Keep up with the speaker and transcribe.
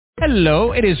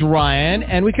Hello, it is Ryan,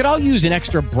 and we could all use an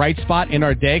extra bright spot in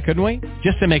our day, couldn't we?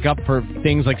 Just to make up for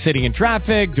things like sitting in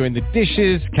traffic, doing the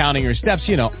dishes, counting your steps,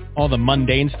 you know, all the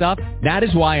mundane stuff. That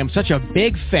is why I'm such a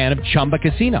big fan of Chumba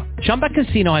Casino. Chumba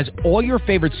Casino has all your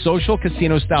favorite social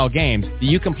casino-style games that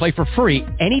you can play for free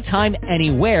anytime,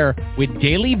 anywhere with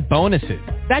daily bonuses.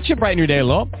 That should brighten your day a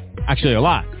little. Actually, a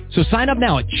lot. So sign up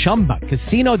now at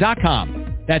ChumbaCasino.com.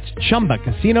 That's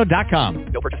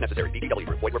ChumbaCasino.com. No purchase necessary. VGW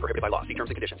Group. Void where prohibited by law. See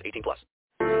terms and conditions. 18+.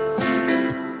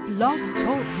 Blog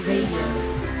Talk Radio.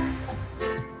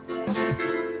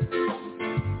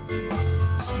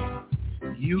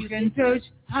 You can search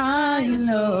high and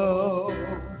low,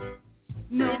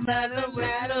 no matter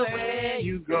where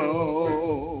you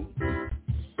go.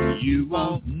 You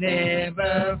won't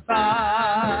never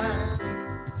find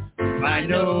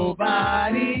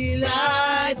nobody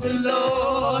like the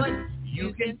Lord.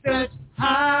 You can search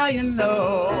high and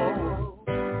low.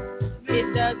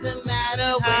 It doesn't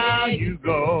matter where you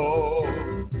go.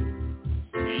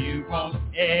 You won't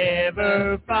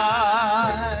ever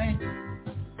find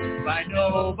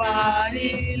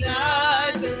nobody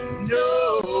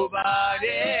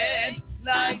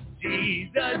like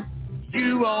Jesus.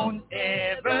 You won't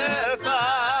ever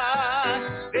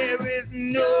find. There is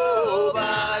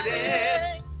nobody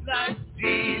like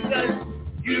Jesus.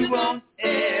 You won't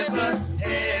ever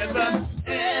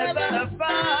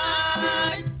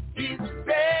find. He's the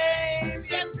same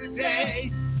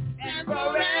yesterday and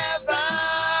forever.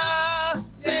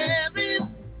 There is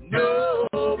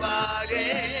nobody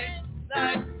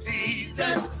like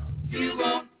Jesus. You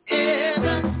won't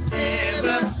ever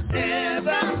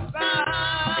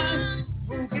find.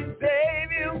 Who can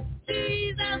save you?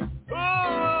 Jesus. Who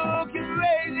can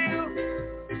raise you?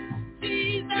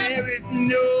 Jesus. There is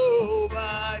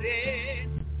nobody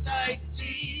like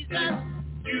Jesus.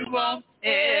 You won't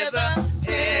ever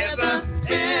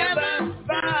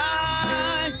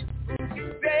find. Who can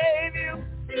save you?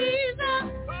 Jesus.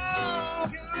 Who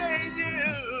can raise you?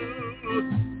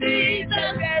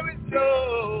 Jesus. There is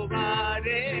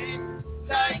nobody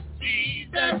like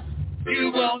Jesus. You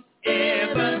won't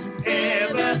ever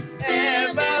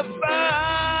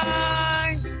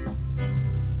find.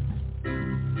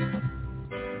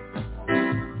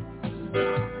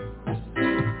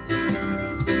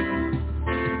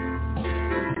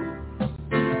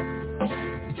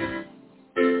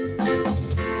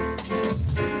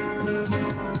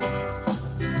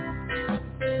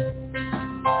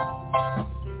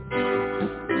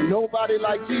 Nobody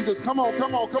like Jesus. Come on.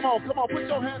 Put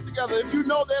your hands together. If you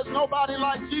know there's nobody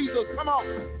like Jesus, come on.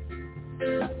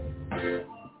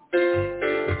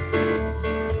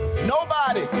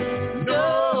 Nobody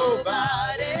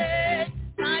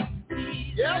like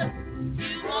Jesus. Yep.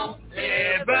 You won't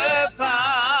ever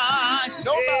find.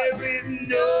 There is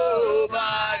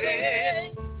nobody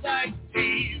like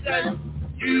Jesus.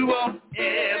 You won't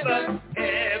ever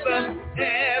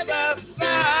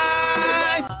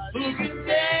find. Who can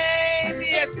save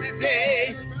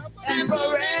yesterday and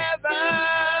forever?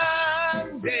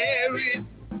 There is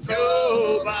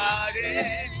nobody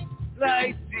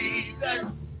like Jesus.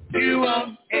 You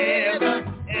won't ever.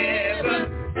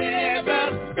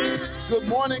 Good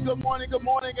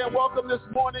morning, and welcome this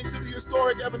morning to the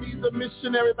historic Ebenezer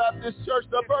Missionary Baptist Church,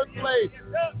 the birthplace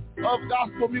of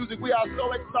gospel music. We are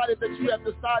so excited that you have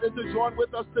decided to join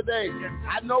with us today.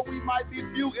 I know we might be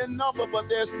few in number, but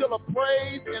there's still a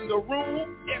praise in the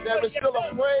room. There is still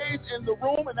a praise in the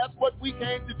room, and that's what we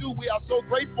came to do. We are so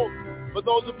grateful for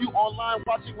those of you online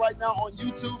watching right now on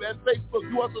YouTube and Facebook.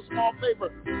 Do us a small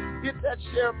favor. Hit that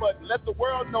share button. Let the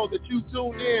world know that you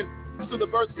tuned in to the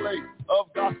birthplace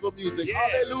of gospel music. Yeah.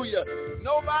 Hallelujah.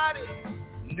 Nobody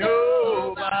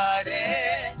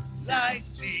like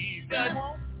Jesus.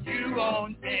 You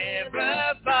won't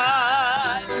ever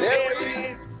find.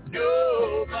 There is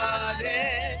nobody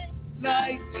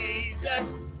like Jesus.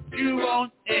 You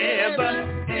won't ever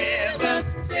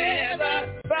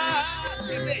find.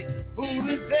 Who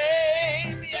the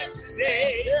same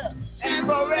yesterday and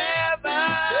forever.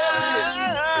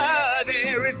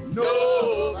 There is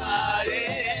nobody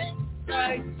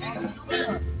like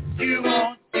Jesus. You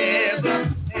won't ever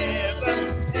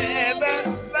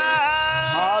find.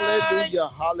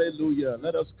 Hallelujah.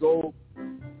 Let us go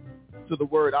to the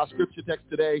word. Our scripture text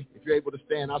today, if you're able to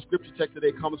stand, our scripture text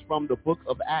today comes from the book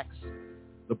of Acts.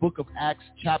 The book of Acts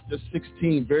chapter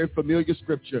 16, very familiar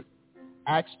scripture.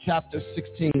 Acts chapter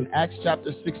 16,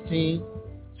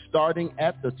 starting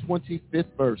at the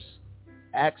 25th verse.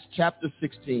 Acts chapter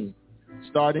 16,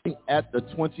 starting at the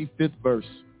 25th verse.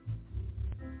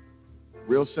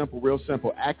 Real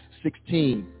simple. Acts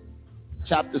 16,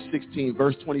 chapter 16,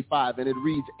 verse 25, and it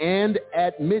reads, "And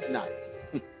at midnight,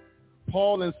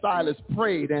 Paul and Silas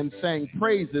prayed and sang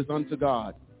praises unto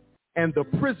God, and the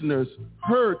prisoners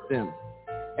heard them.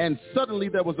 And suddenly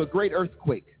there was a great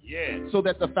earthquake, so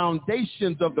that the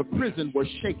foundations of the prison were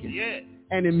shaken.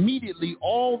 And immediately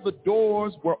all the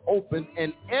doors were opened,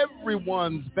 and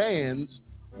everyone's bands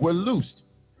were loosed."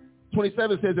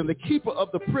 27 says, "And the keeper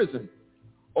of the prison,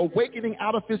 awakening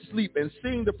out of his sleep and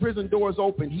seeing the prison doors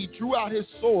open, he drew out his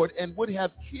sword and would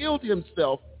have killed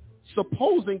himself,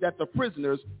 supposing that the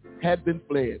prisoners had been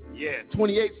fled."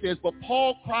 28 says, "But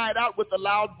Paul cried out with a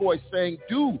loud voice, saying,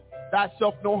 'Do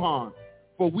thyself no harm,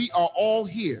 for we are all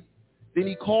here.' Then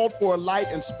he called for a light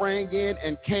and sprang in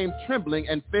and came trembling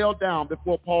and fell down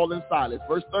before Paul and Silas."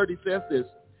 Verse 30 says this,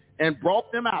 "And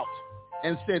brought them out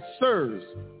and said, 'Sirs,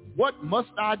 what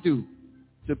must I do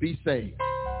to be saved?'"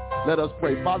 Let us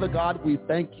pray. Father God, we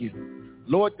thank you.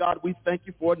 Lord God, we thank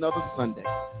you for another Sunday.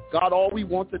 God, all we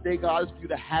want today, God, is for you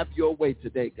to have your way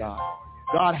today, God.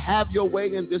 God, have your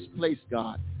way in this place,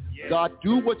 God. God,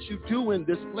 do what you do in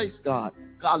this place, God.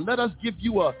 God, let us give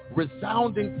you a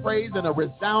resounding praise and a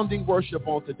resounding worship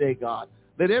on today, God.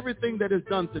 Let everything that is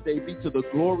done today be to the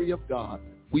glory of God.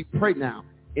 We pray now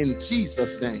in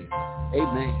Jesus' name.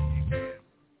 Amen.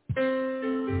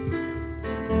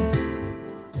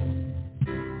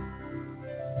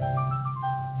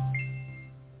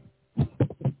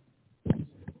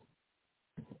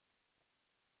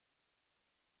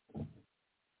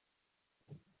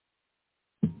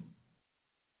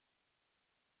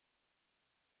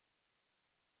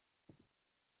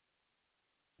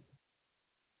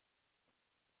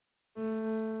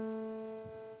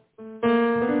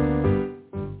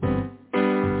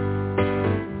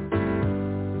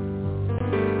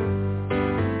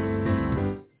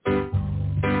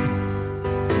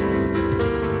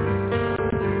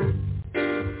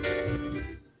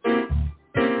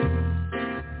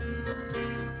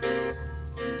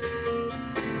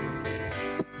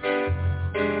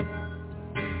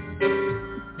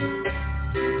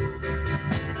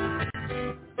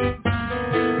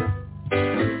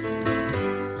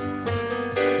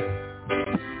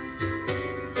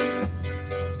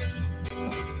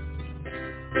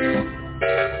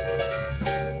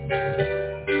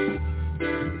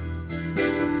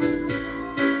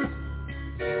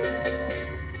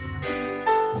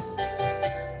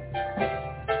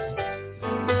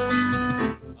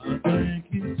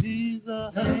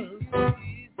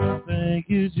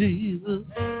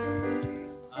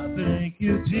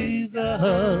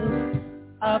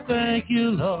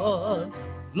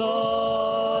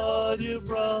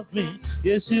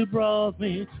 Yes, you brought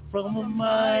me from a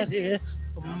mighty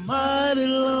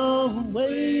long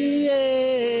way.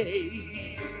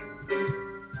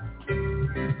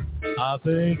 I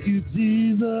thank you,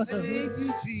 Jesus. I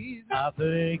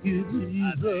thank you,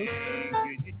 Jesus.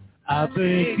 I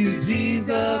thank you,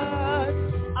 Jesus.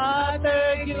 I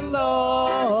thank you,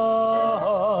 Lord.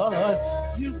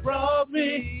 You brought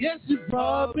me, yes, you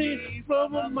brought me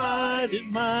from a mighty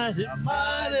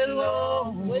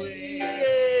long way.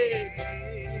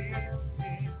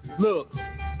 Look,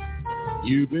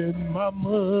 you've been my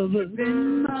mother,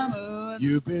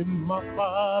 you've been my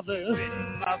father,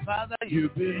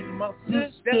 you've been my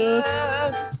sister,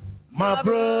 my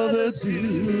brother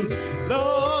too.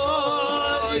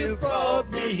 Lord, you brought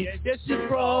me, yes, you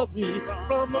brought me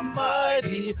from a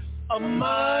mighty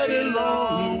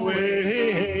long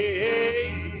way.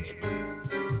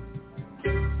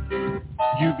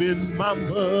 You've been my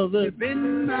mother, you've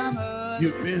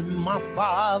been my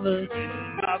father,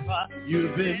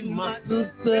 you've been my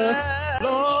sister,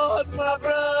 Lord, my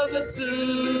brother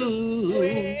too.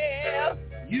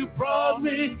 You brought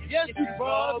me, yes, you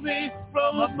brought me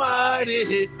from a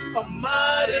mighty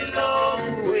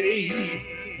long way.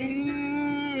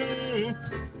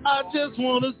 I just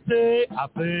want to say, I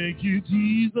thank you,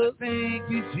 Jesus. Thank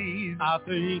you, Jesus. I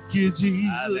thank you, Jesus.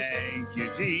 I thank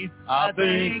you, Jesus. I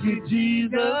thank you,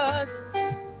 Jesus.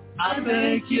 I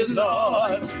thank you,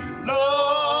 Lord.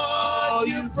 Lord,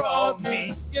 you brought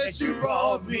me, yes, you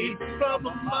brought me from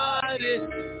a mighty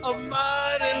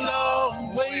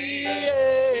long way.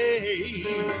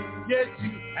 Yes,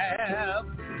 you have.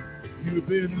 You've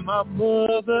been my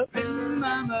mother,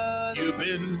 you've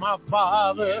been my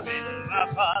father,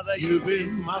 you've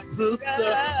been my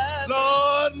sister,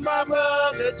 Lord, my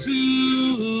brother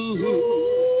too.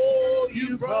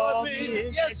 You brought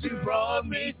me, yes, you brought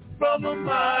me from a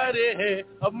mighty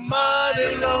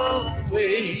long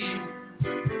way.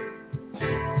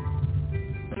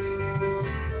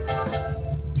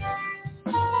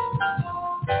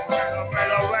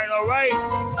 All right.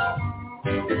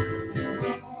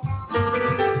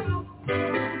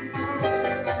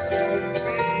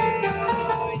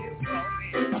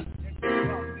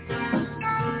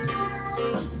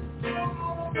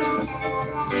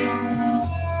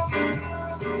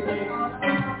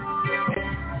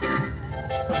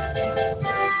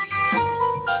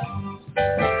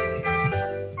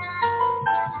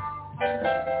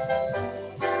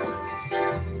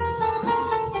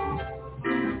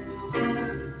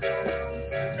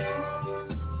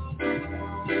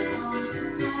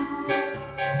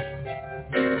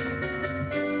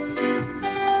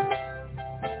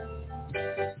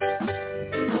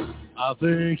 I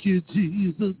thank you,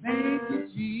 Jesus. Thank you,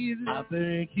 Jesus. I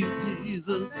thank you,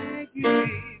 Jesus. Thank you, Jesus.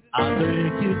 I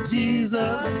thank you, Jesus.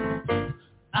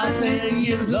 I thank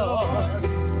you, Lord.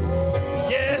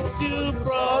 Yes, you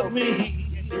brought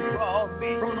me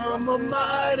from a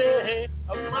mighty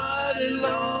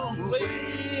long way.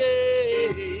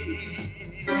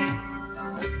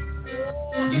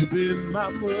 You've been my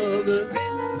mother.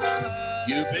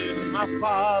 You've been my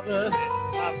father.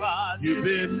 You've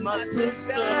been my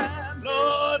sister.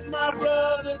 Lord, my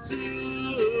brother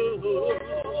too.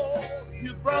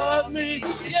 You brought me,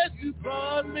 yes, you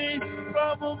brought me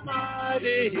from a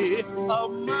mighty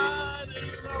long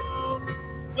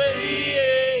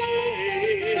way.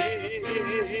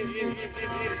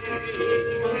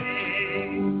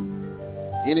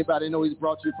 Anybody know he's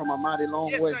brought you from a mighty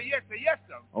long way? Yes,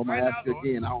 sir. Oh, my, ask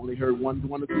again. I only heard one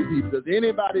or two people. Does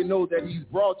anybody know that he's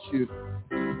brought you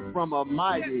from a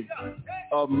mighty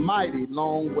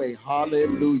long way?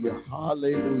 Hallelujah.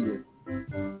 Hallelujah.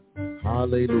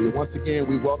 Hallelujah. Once again,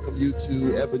 we welcome you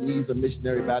to Ebenezer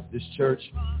Missionary Baptist Church.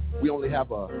 We only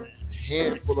have a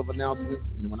handful of announcements.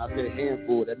 And when I say a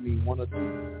handful, that means one or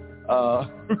two.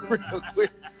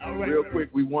 Real quick,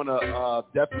 we want to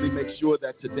definitely make sure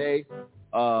that today,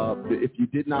 if you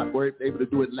were able to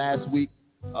do it last week,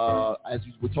 as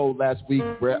you were told last week,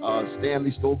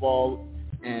 Stanley Stovall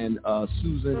and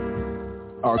Susan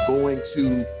are going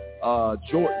to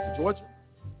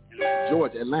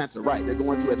Atlanta, right. They're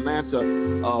going to Atlanta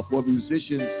for a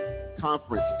musicians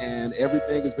conference, and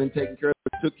everything has been taken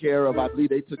care of. I believe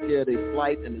they took care of their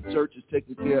flight, and the church is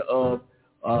taking care of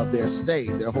their stay,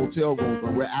 their hotel room.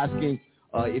 But we're asking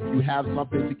if you have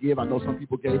something to give. I know some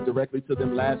people gave directly to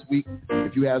them last week.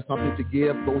 If you have something to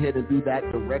give, go ahead and do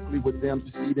that directly with them,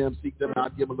 to see them, seek them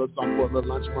out, give them a little something for a little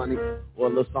lunch money or a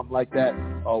little something like that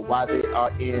while they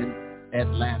are in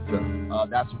Atlanta.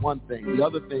 That's one thing. The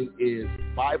other thing is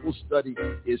Bible study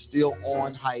is still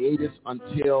on hiatus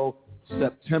until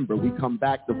September. We come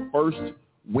back the first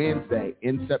Wednesday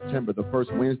in September.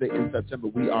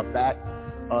 We are back.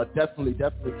 Definitely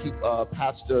keep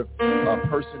Pastor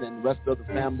Person and the rest of the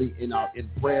family in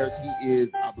prayers. He is,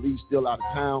 I believe, still out of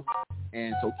town,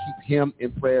 and so keep him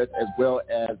in prayers, as well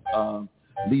as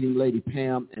leading Lady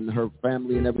Pam and her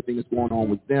family and everything that's going on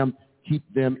with them. Keep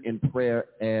them in prayer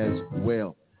as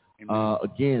well.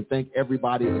 Again, thank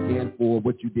everybody again for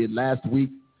what you did last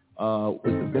week with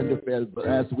the vendor fair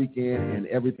last weekend and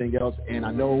everything else. And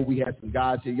I know we had some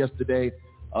guys here yesterday.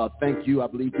 Thank you. I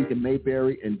believe Deacon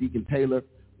Mayberry and Deacon Taylor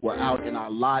were out in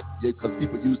our lot because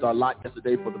people used our lot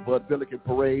yesterday for the Bud Billiken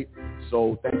parade.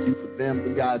 So thank you for them.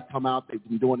 You guys come out. They've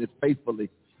been doing it faithfully.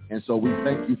 And so we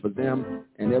thank you for them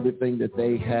and everything that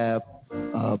they have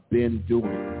been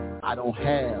doing. I don't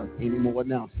have any more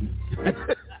announcements.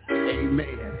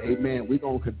 Amen. We're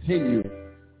going to continue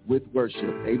with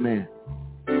worship. Amen.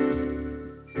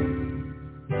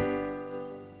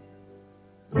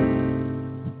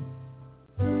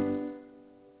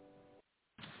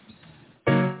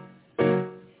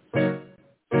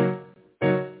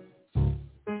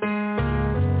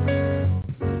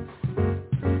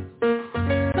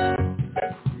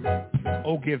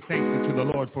 Oh, give thanks unto the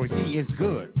Lord, for he is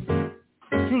good.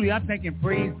 Truly, I thank and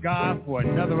praise God for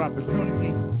another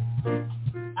opportunity.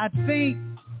 I think,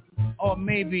 or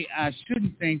maybe I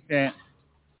shouldn't think, that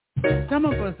some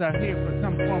of us are here for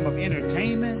some form of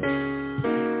entertainment,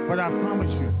 but I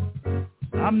promise you,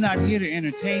 I'm not here to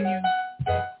entertain you.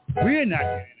 We're not here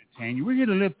to entertain you. We're here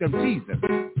to lift up Jesus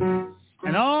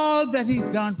and all that he's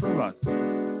done for us.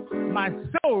 My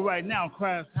soul right now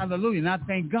cries hallelujah, and I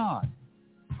thank God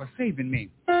for saving me.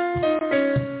 I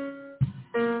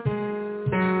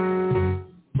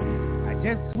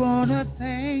just want to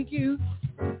thank you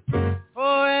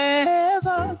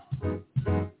forever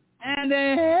and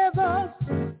ever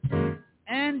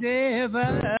and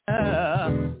ever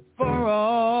for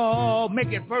all.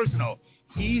 Make it personal.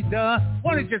 He's done.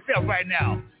 Want it yourself right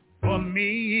now. For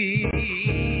me.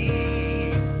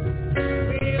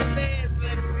 There's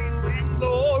blessings and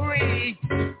glory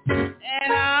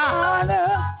and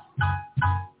honor.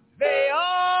 They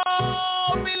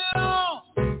all belong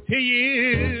to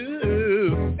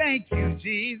you. Thank you,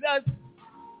 Jesus.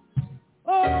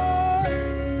 Oh,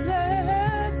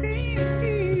 let me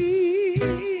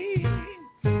be.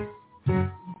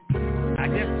 I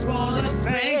just want to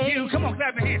thank you. Come on,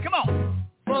 clap your hands. Come on.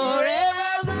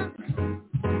 Forever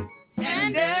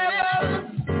and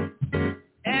ever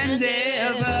and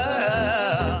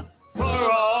ever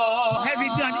for all. Have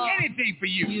you done anything for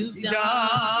you? You've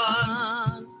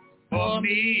done for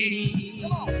me.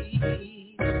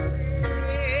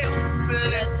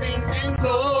 Blessings and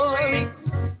glory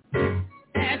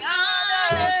and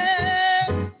honor.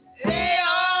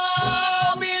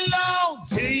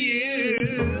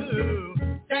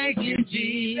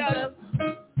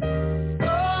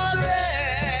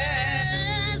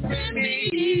 I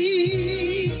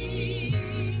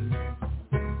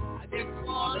just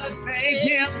want to thank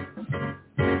him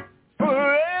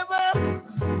forever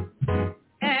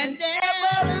and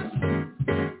ever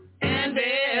and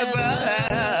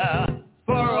ever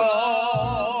for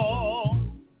all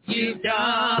you've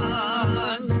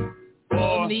done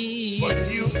for me, for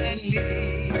you and me.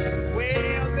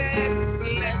 Well, then,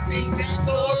 blessings and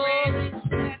glory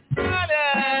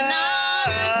and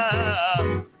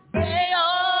honor, they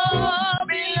all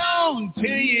belong to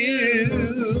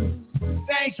you.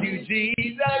 Thank you,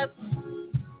 Jesus.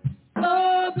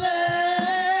 Oh, blessing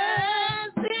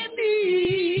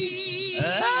me.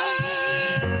 I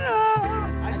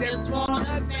just want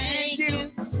to thank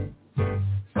you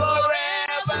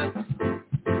forever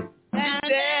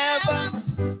and ever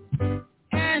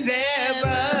and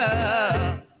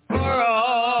ever for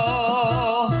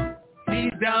all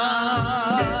he's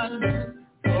done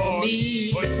for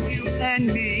me, for you and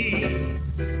me.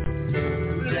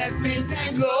 Blessings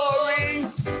and glory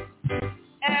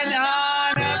and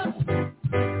honor,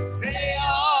 they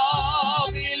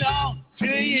all belong to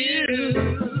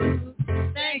you.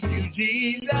 Thank you,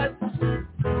 Jesus.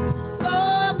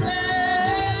 Oh,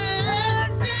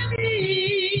 bless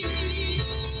me.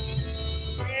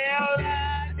 Well, I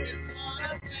just want to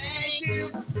thank you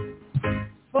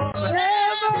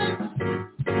forever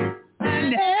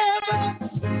and ever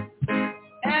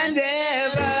and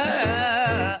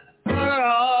ever for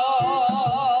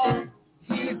all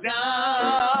you've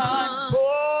done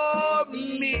for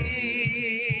me.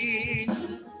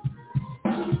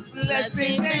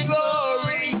 Blessings and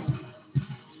glory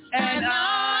and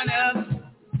honor,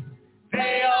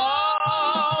 they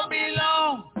all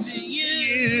belong to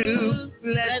you.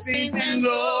 Blessings and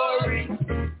glory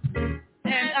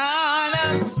and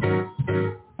honor,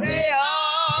 they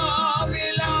all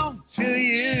belong to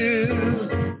you.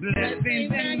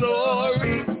 Blessings and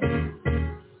glory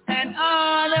and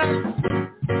honor,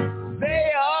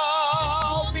 they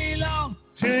all belong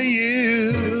to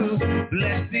you.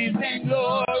 Blessings and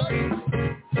glory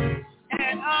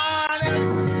and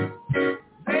honor,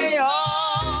 they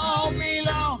all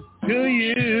belong to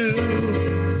you.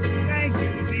 Thank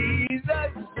you,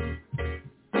 Jesus.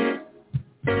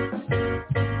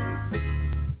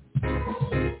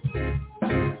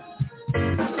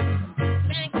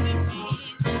 Thank you,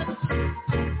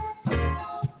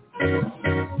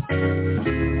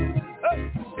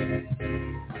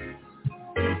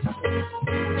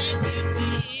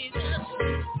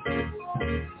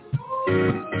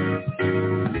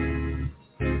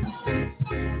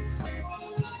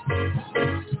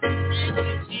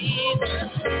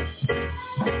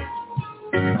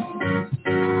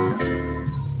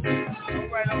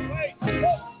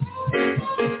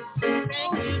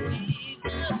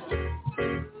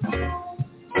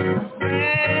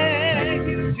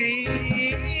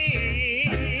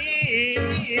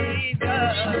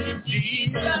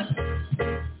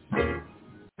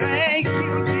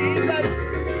 Jesus.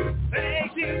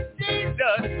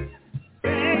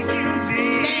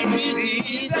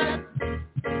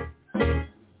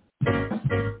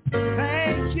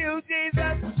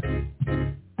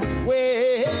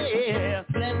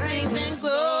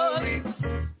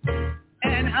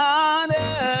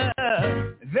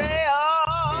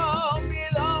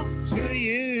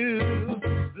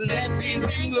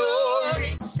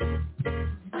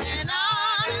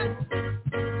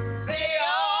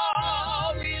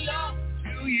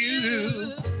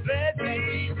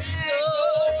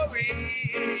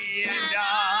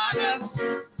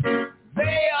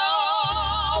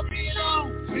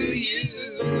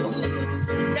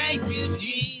 Thank you,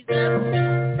 Jesus.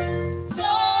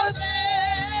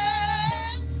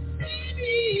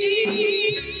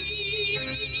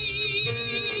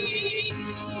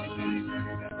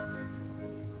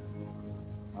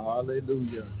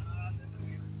 Hallelujah.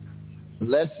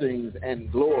 Blessings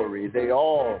and glory, they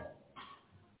all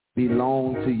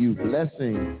belong to you.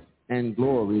 Blessings and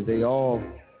glory, they all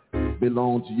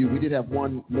belong to you. We did have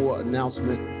one more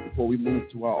announcement before we move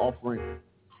to our offering.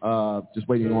 Just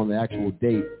waiting on the actual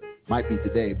date. Might be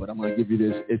today, but I'm going to give you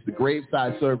this. It's the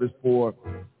graveside service for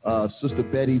Sister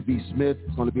Betty V. Smith.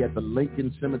 It's going to be at the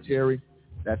Lincoln Cemetery.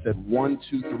 That's at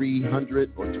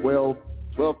 12300 or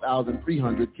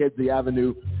 12,300 Kedzie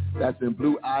Avenue. That's in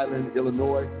Blue Island,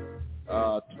 Illinois.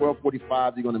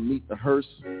 12:45, you're going to meet the hearse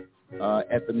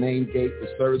at the main gate. The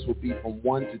service will be from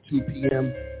 1 to 2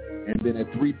 p.m. And then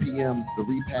at 3 p.m., the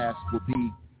repast will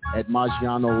be at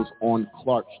Maggiano's on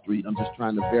Clark Street. I'm just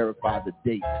trying to verify the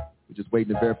date. We're just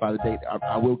waiting to verify the date.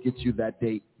 I will get you that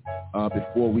date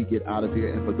before we get out of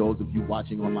here. And for those of you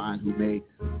watching online who may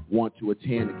want to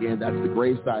attend, again, that's the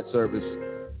graveside service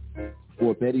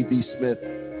for Betty V. Smith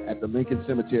at the Lincoln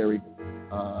Cemetery,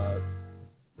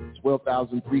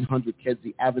 12,300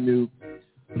 Kedzie Avenue,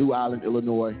 Blue Island,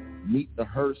 Illinois. Meet the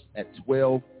hearse at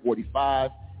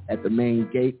 12:45 at the main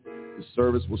gate. The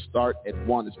service will start at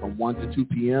 1. It's from 1 to 2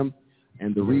 p.m.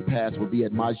 And the repast will be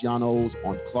at Maggiano's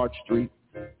on Clark Street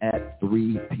at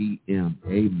 3 p.m.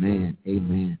 Amen.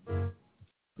 Amen.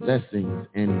 Blessings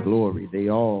and glory, they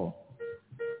all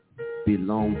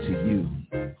belong to you.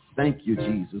 Thank you,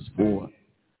 Jesus, for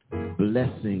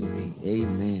blessing me.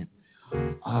 Amen.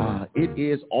 It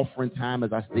is offering time,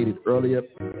 as I stated earlier.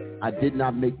 I did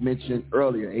not make mention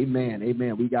earlier. Amen.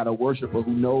 Amen. We got a worshiper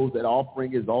who knows that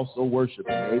offering is also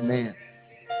worshiping. Amen.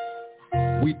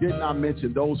 We did not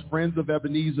mention those friends of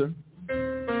Ebenezer,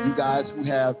 you guys who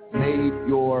have made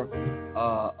your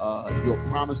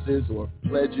promises or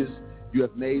pledges. You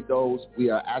have made those. We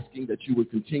are asking that you would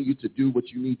continue to do what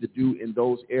you need to do in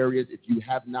those areas. If you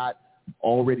have not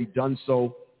already done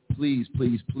so, please,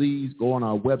 please, please go on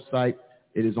our website.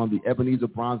 It is on the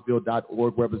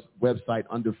EbenezerBronzeville.org website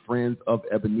under Friends of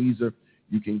Ebenezer.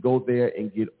 You can go there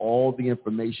and get all the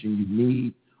information you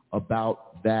need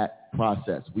about that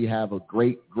process. We have a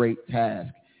great, great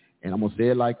task. And I'm going to say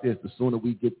it like this. The sooner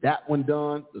we get that one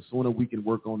done, the sooner we can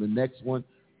work on the next one,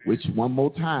 which one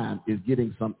more time is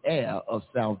getting some air of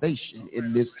salvation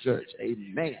in this church.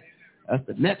 Amen. That's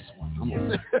the next one. I'm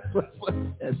gonna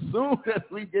say, as soon as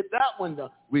we get that one done,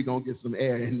 we're going to get some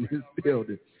air in this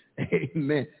building.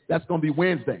 Amen. That's going to be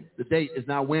Wednesday. The date is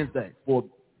now Wednesday for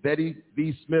Betty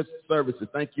V. Smith services.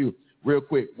 Thank you. Real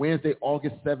quick. Wednesday,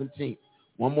 August 17th.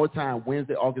 One more time.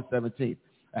 Wednesday, August 17th.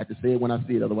 I have to say it when I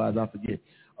see it, otherwise I forget.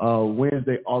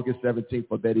 Wednesday, August 17th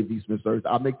for Betty V. Smith service.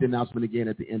 I'll make the announcement again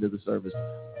at the end of the service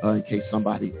in case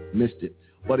somebody missed it.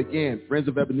 But again, Friends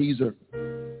of Ebenezer,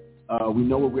 we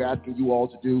know what we're asking you all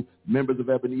to do. Members of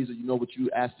Ebenezer, you know what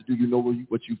you asked to do. You know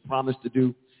what you promised to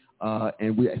do.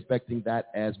 And we're expecting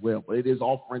that as well. But it is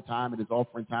offering time. It is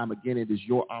offering time. Again, it is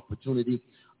your opportunity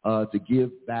to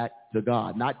give back to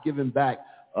God. Not giving back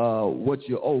what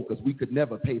you owe, because we could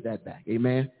never pay that back.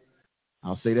 Amen?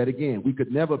 I'll say that again. We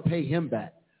could never pay him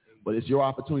back. But it's your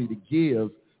opportunity to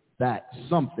give back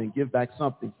something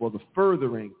for the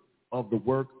furthering of the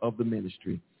work of the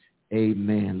ministry.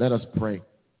 Amen. Let us pray.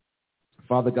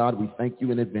 Father God, we thank you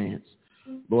in advance.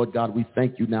 Lord God, we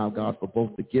thank you now, God, for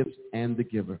both the gifts and the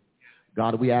giver.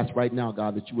 God, we ask right now,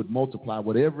 God, that you would multiply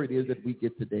whatever it is that we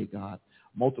get today, God.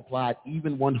 Multiply it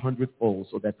even 100-fold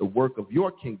so that the work of your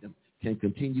kingdom can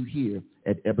continue here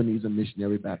at Ebenezer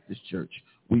Missionary Baptist Church.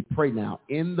 We pray now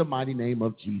in the mighty name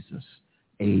of Jesus.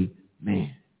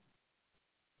 Amen.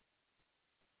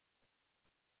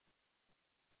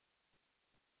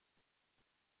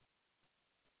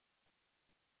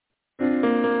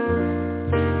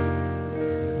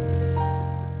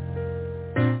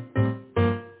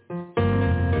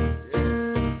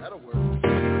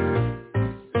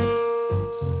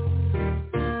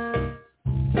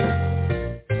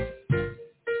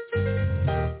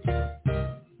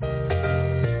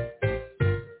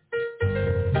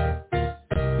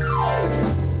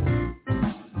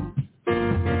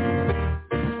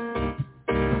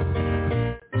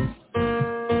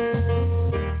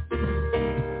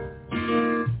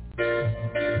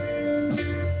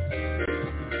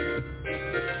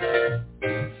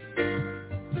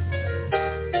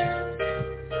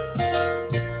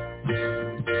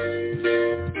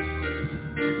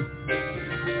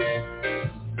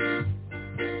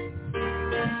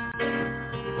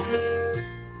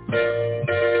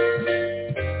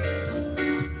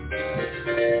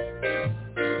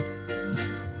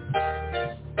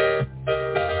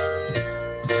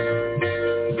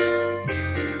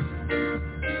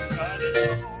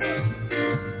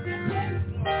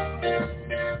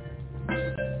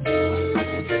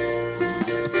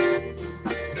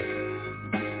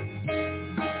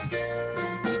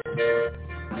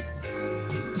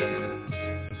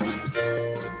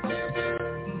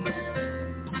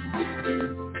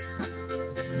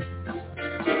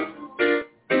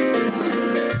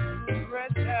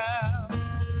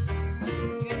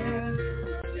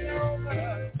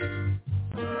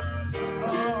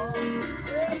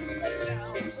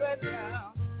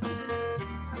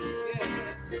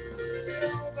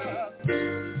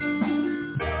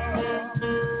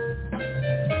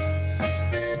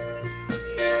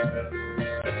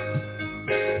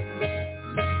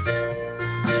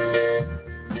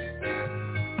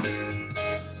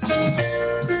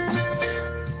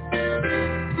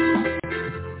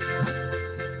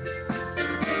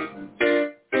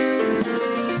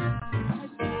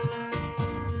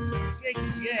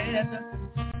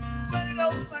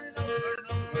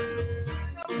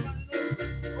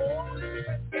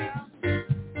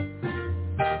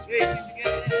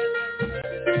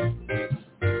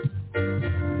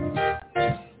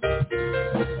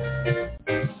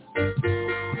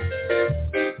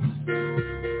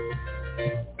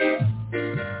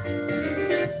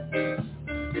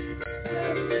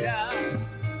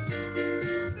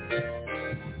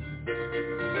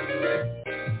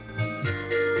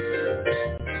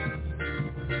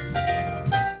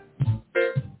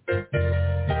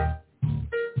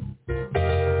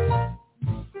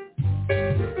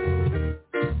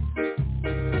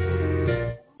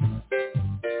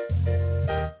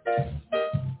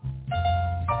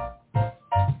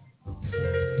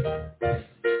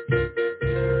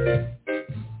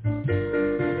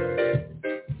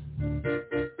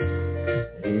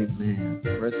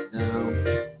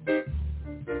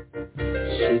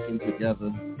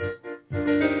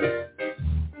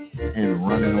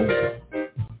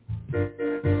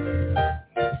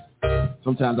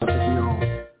 Sometimes I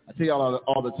tell y'all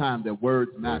all the time that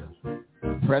words matter.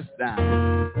 Pressed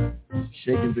down,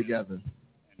 shaken together,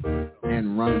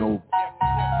 and running over.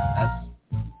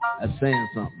 That's saying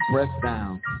something. Pressed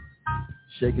down,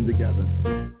 shaken together,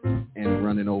 and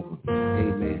running over.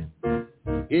 Amen.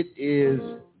 It is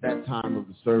that time of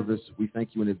the service. We thank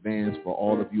you in advance for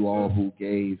all of you all who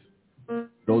gave.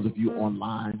 Those of you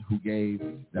online who gave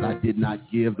that I did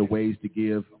not give, the ways to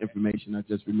give information. I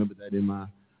just remembered that in my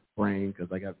brain because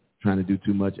I got trying to do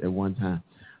too much at one time.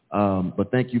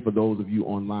 But thank you for those of you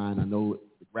online. I know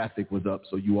the graphic was up,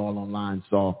 so you all online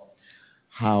saw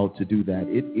how to do that.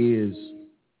 It is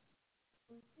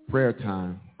prayer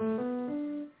time.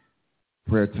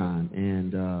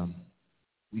 And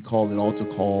we call it altar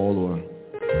call or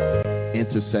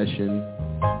intercession.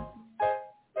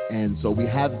 And so we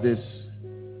have this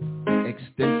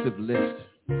extensive list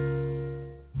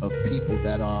of people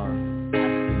that are asking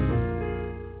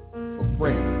for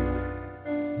prayer.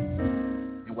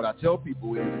 And what I tell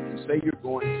people is, if you say you're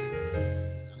going to,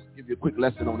 I'll give you a quick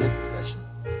lesson on intercession.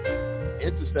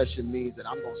 Intercession means that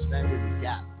I'm going to stand in the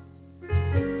gap.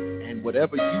 And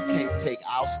whatever you can't take,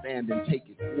 I'll stand and take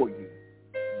it for you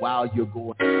while you're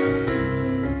going.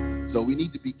 So we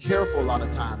need to be careful a lot of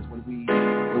times when we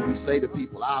say to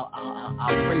people, I'll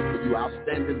pray for you, I'll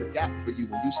stand in the gap for you.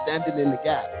 When you standing in the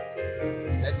gap,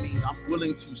 that means I'm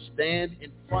willing to stand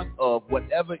in front of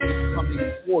whatever is coming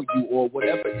for you or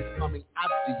whatever is coming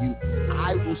after you.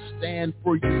 I will stand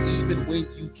for you even when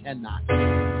you cannot.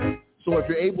 So if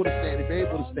you're able to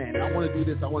stand, I want to do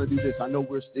this, I know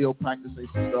we're still practicing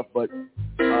some stuff, but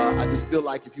I just feel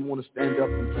like if you want to stand up,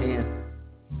 you can.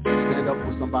 Stand up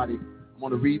for somebody. I'm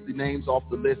going to read the names off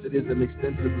the list. It is an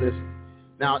extensive list.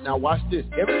 Now watch this.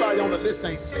 Everybody on the list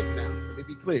ain't sick now. Let me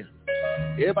be clear.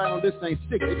 Everybody on the list ain't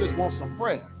sick. They just want some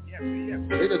prayer.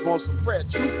 They just want some prayer.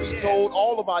 Truth be told,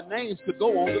 all of our names could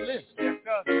go on the list.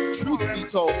 Truth be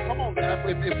told, come on now,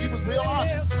 if you was real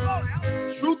honest.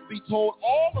 Truth be told,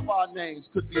 all of our names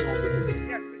could be on the list.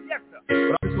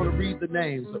 But I'm just going to read the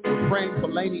names. We're praying for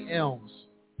Lainey Elms,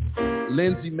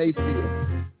 Lindsay Mayfield,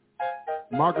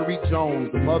 Marguerite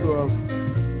Jones, the mother of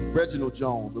Reginald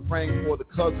Jones. We're praying for the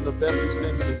cousin of Beverly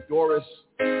Simpson, Doris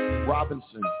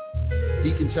Robinson,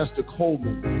 Deacon Chester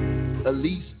Coleman,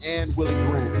 Elise Ann Willie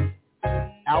Grant,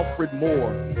 Alfred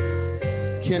Moore,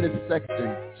 Kenneth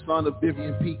Sexton, son of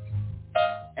Vivian Peak,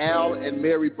 Al and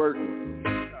Mary Burton,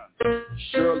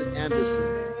 Shirley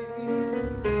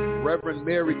Anderson, Reverend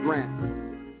Mary Grant,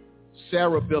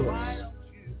 Sarah Billups,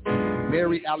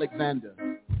 Mary Alexander,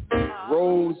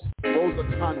 Rosa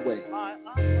Conway,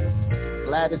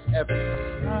 Gladys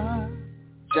Evans,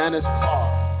 Janice Carr,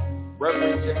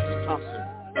 Reverend James Thompson,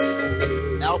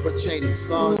 Albert Cheney,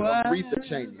 son of Rita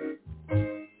Cheney,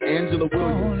 Angela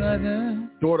Williams,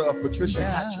 daughter of Patricia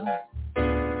Hatcher,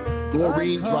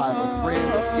 Doreen Driver,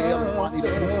 friend of Gail and Juanita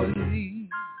Cooper,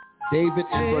 David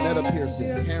and Bernetta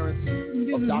Pearson, parents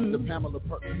of Dr. Pamela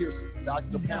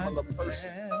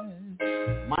Person,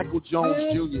 Michael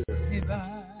Jones Jr.,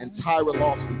 and Tyra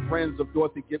Lawson, friends of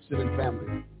Dorothy Gibson and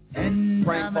family.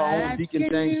 Praying for our own Deacon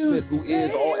James Smith, who is,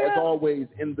 as always,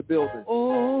 in the building.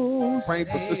 Praying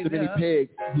for Sister Minnie Pegg,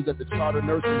 who's at the Charter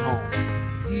Nursing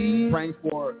Home. Praying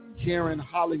for Karen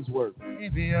Hollingsworth,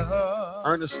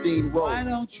 Ernestine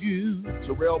Rose,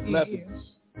 Terrell Blevins,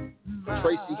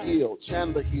 Tracy Hill,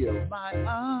 Chandler Hill,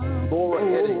 Laura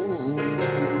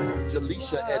Eddings,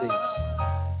 Jaleisha Eddings,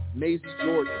 Maisie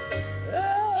Jordan,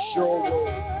 Cheryl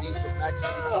Rose, niece of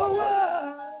Maxine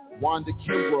Cutler, Wanda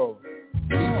Kimbrough,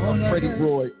 niece of Freddie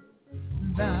Roy,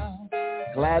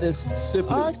 Gladys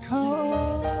Sibley, aunt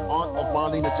of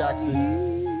Marlena Jackson,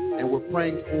 and we're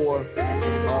praying for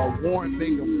Warren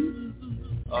Bingham,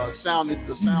 the sound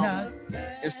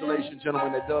installation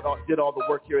gentleman that did all the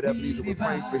work here at Ebenezer. We're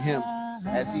praying for him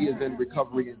as he is in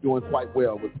recovery and doing quite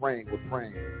well. We're praying.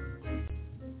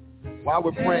 While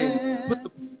we're praying,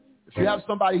 if you have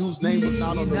somebody whose name was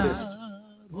not on the list,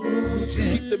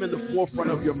 keep them in the forefront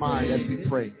of your mind as we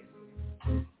pray.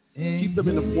 Keep them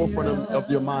in the forefront of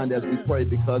your mind as we pray,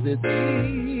 because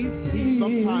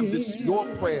sometimes it's your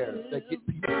prayers that get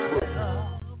people through.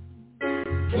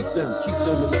 Keep them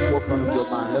in the forefront of your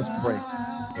mind. Let's pray.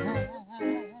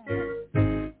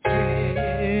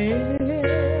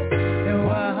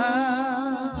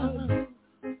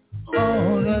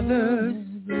 All others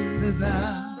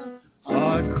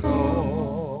are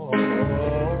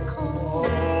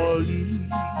calling,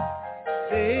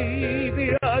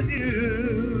 Savior,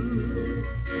 you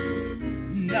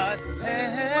not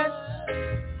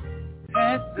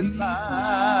passing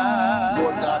by.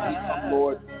 Lord God, we come,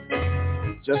 Lord,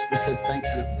 just to say thank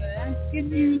you.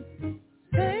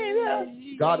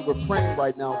 God, we're praying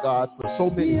right now, God, for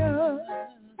so many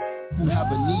who have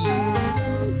a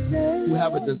need, who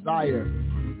have a desire,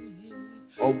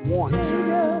 or want.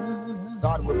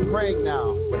 God, we're praying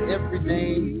now for every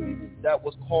name that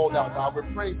was called out. God,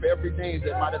 we're praying for every name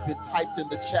that might have been typed in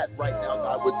the chat right now.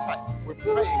 God, we're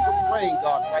praying,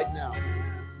 God, right now,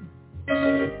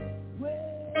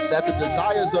 that the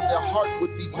desires of their heart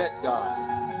would be met, God.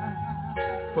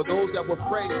 For those that were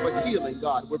praying for healing,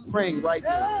 God, we're praying right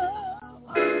now.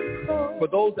 For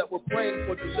those that were praying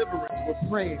for deliverance, we're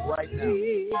praying right now.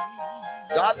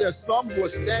 God, there's some who are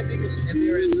standing and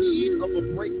they're in need of a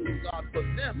breakthrough. God, for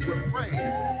them, we're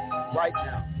praying right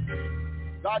now.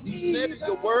 God, you said in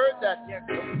your word that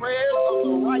the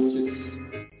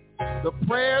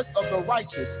prayers of the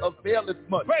righteous availeth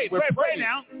much. Pray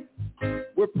now.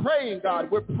 We're praying, God.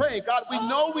 We're praying. God, we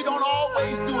know we don't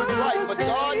always do it right, but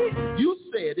God, you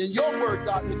said in your word,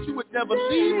 God, that you would never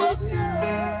leave us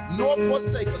nor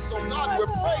forsake us. So, God,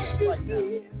 we're praying right now.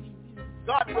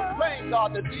 God, we're praying,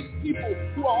 God, that these people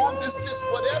who are on this list,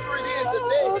 whatever it is that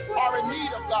they are in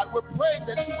need of, God, we're praying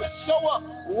that you would show up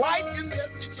right in their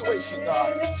situation,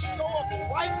 God. Show up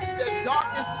right in their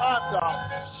darkest time, God.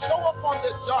 Show up on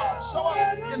their job. Show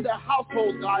up in their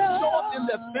household, God. Show up in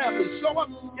their family. Show up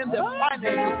in their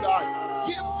finances, God.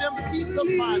 Give them peace of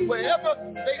mind wherever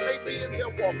they may be in their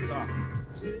walk, God.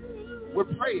 We're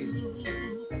praying.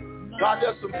 God,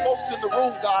 there's some folks in the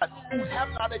room, God, who have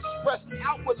not expressed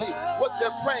outwardly what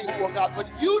they're praying for, God, but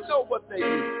you know what they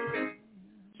need.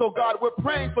 So, God, we're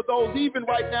praying for those even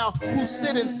right now who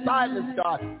sit in silence,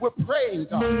 God. We're praying,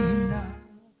 God.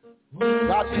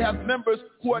 God, we have members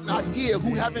who are not here,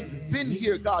 who haven't been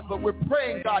here, God, but we're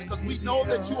praying, God, because we know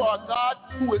that you are God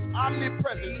who is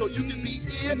omnipresent, so you can be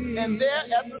here and there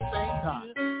at the same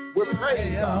time. We're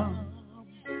praying, God.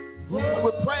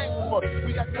 We're praying for,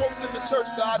 we got folks in the church,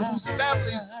 God, whose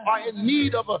families are in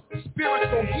need of a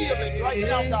spiritual healing right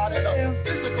now, God, and a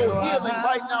physical healing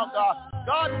right now, God.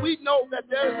 God, we know that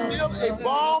there's still a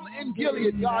balm in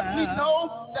Gilead, God. We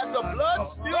know that the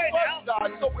blood still works,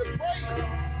 God, so we're praying.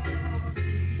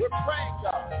 We're praying,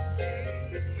 God.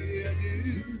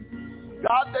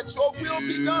 God, that your will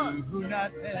be done.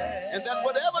 And that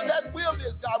whatever that will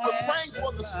is, God, we're praying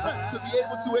for the strength to be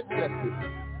able to accept it.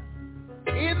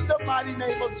 In the mighty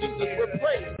name of Jesus, we're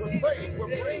praying.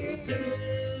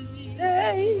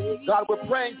 God, we're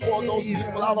praying for those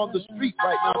people out on the street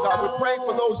right now, God. We're praying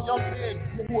for those young men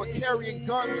who are carrying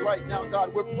guns right now, God.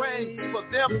 We're praying for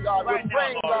them, God. We're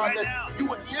praying, God, that you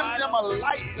would give them a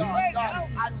light, God. God,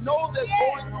 I know they're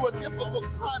going through a difficult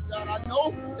time, God. I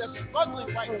know they're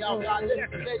struggling right now, God.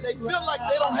 They feel like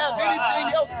they don't have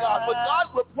anything else, God. But,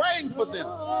 God, we're praying for them.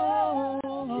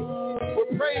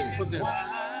 We're praying for them.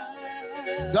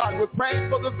 God, we're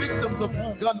praying for the victims of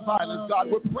gun violence.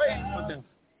 God, we're praying for them.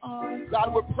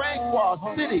 God, we're praying for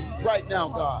our city right now,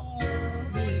 God.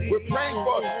 We're praying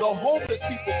for the homeless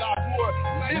people, God, who are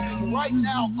living right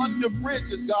now under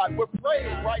bridges, God. We're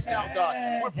praying right now, God.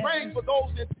 We're praying for those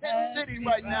in Tent City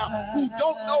right now who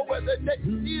don't know where their next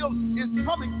meal is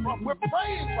coming from. We're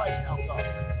praying right now, God.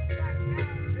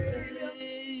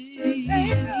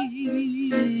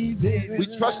 We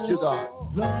trust you, God.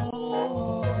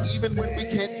 Even when we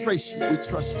can't trace you, we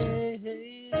trust you.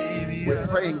 We're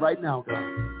praying right now, God.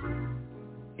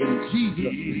 In Jesus'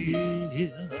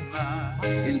 name.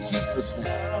 In Jesus' name.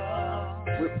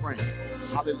 We're praying.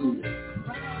 Hallelujah.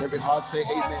 Every heart say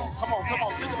amen. Come on.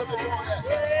 Sing a little bit more on that.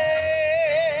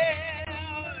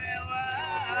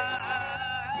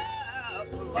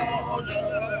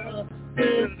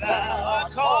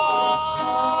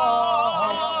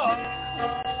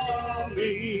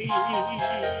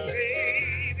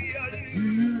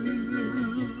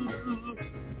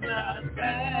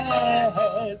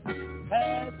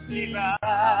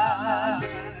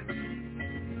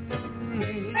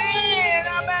 Man,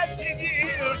 I'm asking you,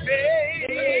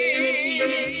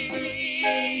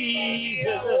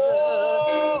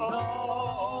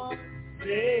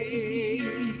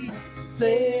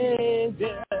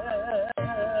 Savior,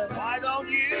 why don't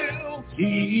you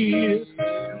hear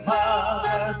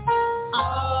my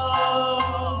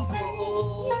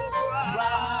humble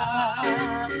cry?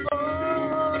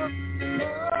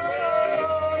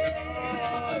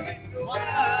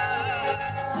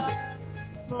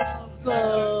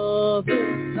 Love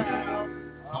is now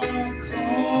calling.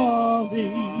 Love is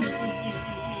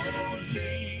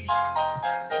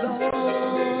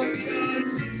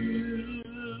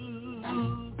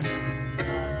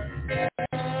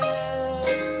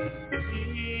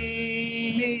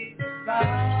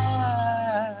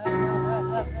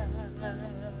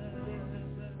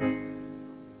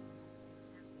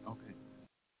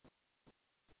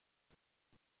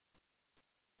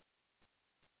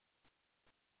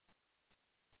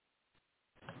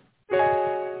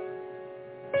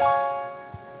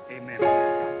Amen.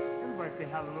 Everybody say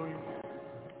hallelujah.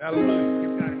 Hallelujah.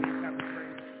 Give God a big clap of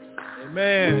praise.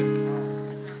 Amen.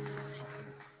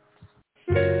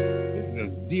 This is a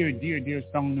dear, dear, dear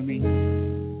song to me.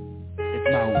 It's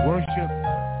my worship.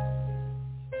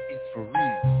 It's for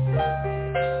real.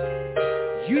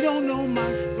 You don't know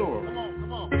my story.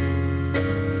 Come on.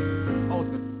 Or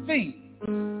the thing.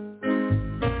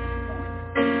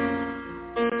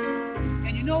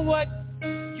 And you know what?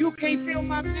 You can't feel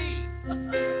my pain.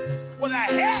 What I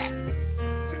had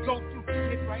to go through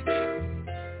it right now.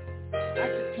 I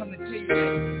just come to tell you that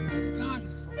God is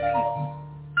for real.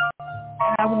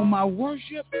 And I want my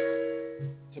worship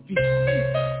to be for real.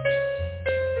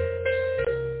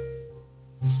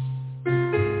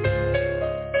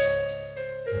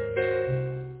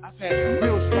 I've had some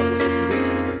real struggles this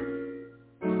week.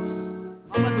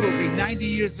 My mother will be 90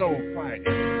 years old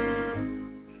Friday.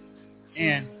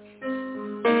 And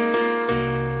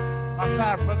my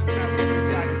five brothers and I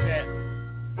decided that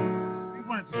we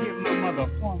wanted to give my mother a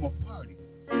formal party.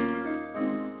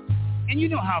 And you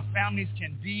know how families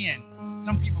can be, and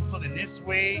some people pulling this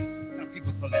way, some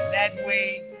people pulling that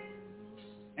way.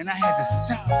 And I had to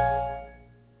stop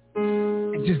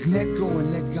and just let go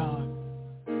and let God.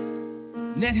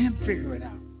 Let him figure it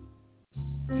out.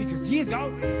 Because he is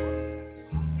already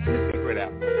trying to figure it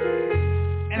out.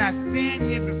 And I stand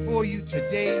here before you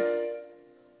today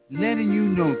letting you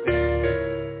know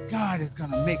that God is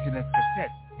going to make it a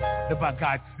success. But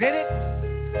God said it,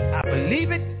 I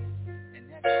believe it, and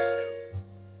that's it.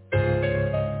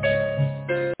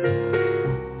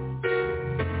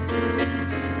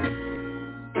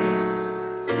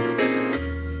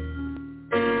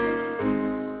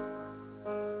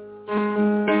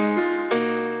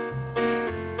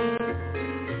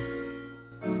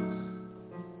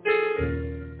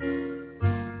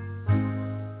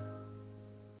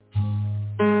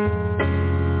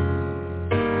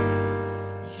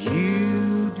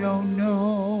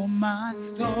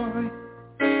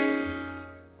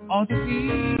 All the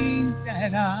things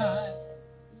that I've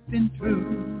been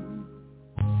through,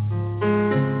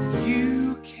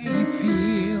 you can't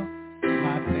feel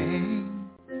my pain,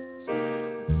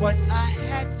 what I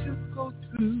had to go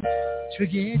through to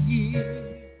get here.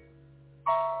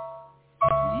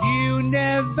 You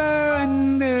never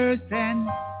understand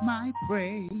my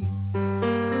praise,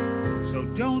 so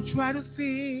don't try to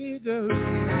figure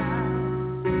it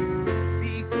out,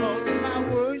 because my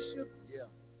worship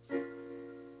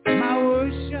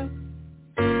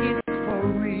is for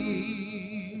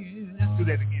real. Let's do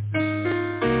that again.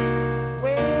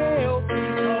 Well,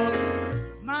 because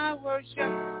my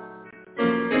worship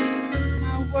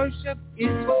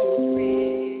is for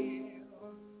real.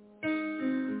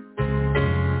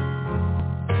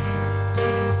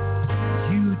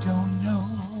 You don't know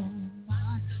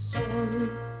my story,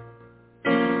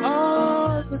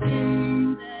 all the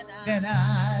things that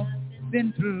I've been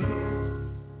through.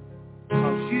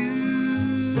 'Cause you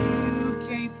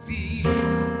can't feel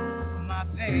my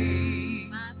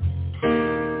pain,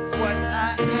 what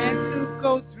I had to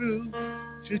go through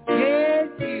to get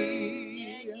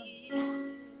here.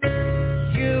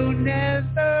 You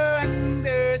never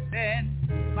understand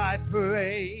my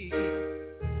praise,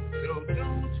 so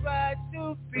don't try to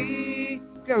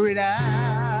figure it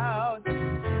out.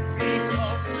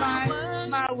 Because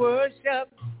my worship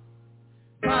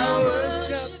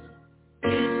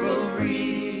is for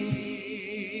real.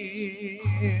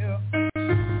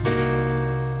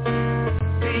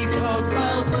 Because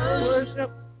my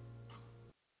worship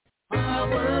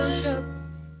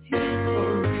is for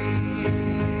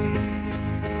real.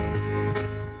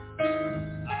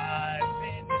 I've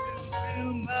been through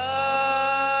too much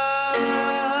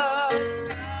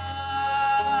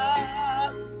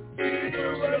to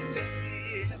worship Him.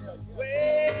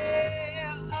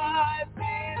 Well, I've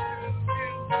been through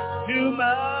too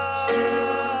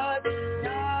much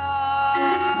not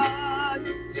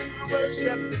to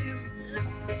worship Him.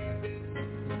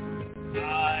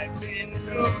 I've been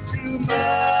through too much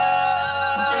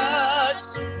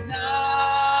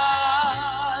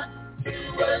not to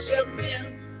worship Him.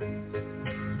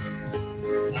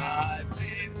 I've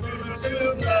been through too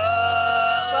much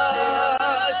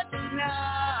not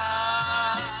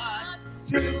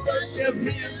to worship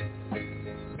Him.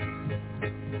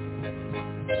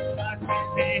 I can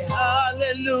say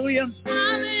hallelujah,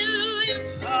 hallelujah,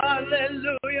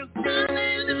 hallelujah,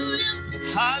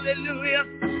 hallelujah, hallelujah.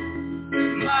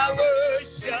 My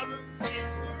worship, I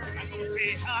can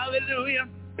say hallelujah,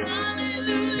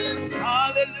 hallelujah,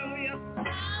 hallelujah,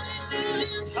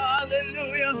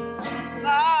 hallelujah.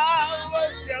 My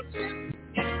worship,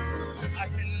 I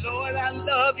say, Lord, I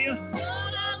love you.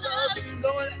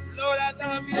 Lord, I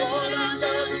love you. Lord, I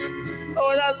love you.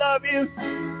 Lord, I love you.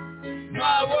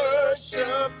 My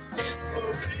worship is for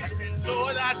you.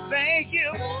 Lord, I thank you.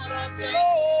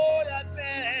 Lord, I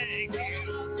thank you.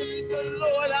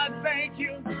 Lord, I thank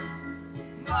you.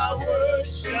 My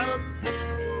worship is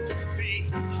for you.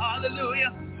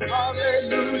 Hallelujah.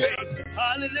 Hallelujah.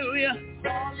 Hallelujah.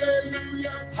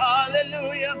 Hallelujah.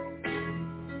 Hallelujah.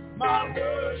 My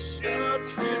worship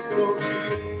is for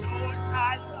you. Lord, I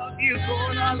love you.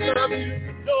 Lord, I love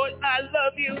you. Lord, I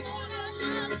love you.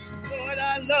 Lord,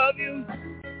 I love you.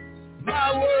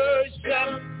 My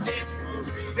worship is for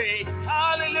you. Say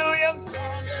hallelujah.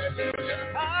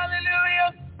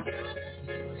 Hallelujah.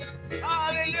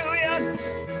 Hallelujah.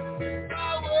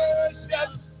 My worship.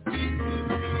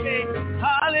 Say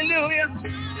hallelujah.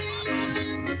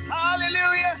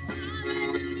 Hallelujah.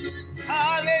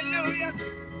 Hallelujah.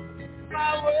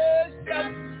 My worship.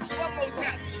 One more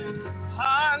time.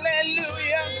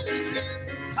 Hallelujah.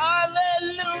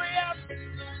 Hallelujah.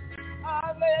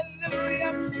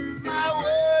 Hallelujah. My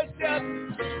worship.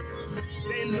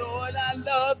 Say, Lord, I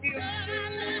love you.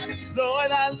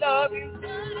 Lord, I love you.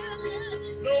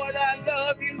 Lord, I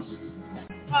love you.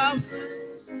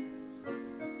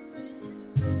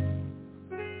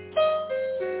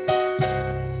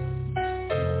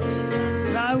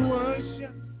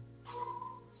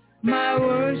 My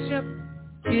worship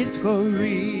is for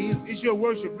real. Is your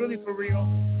worship really for real?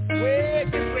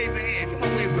 Just wave your hand. Come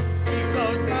on, wave it.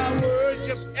 Because my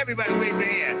worship, everybody wave your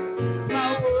hand.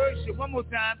 My worship, one more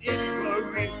time, is for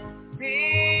real.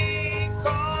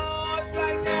 Because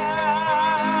right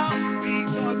now,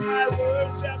 because my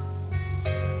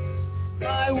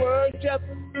worship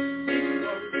is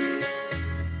for real.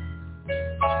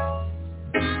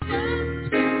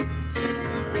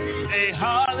 Say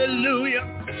hallelujah.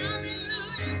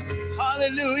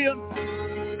 Hallelujah.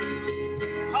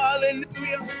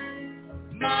 Hallelujah.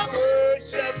 My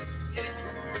worship is,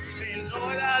 say,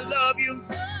 Lord, I love you.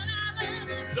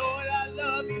 Lord, I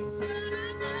love you.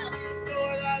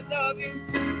 Lord, I love you.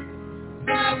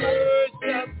 My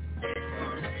worship.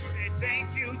 Say, thank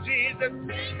you, Jesus.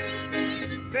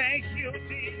 Thank you,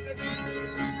 Jesus.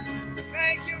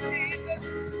 Thank you, Jesus.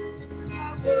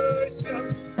 My worship.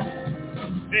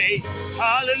 Say,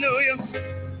 hallelujah.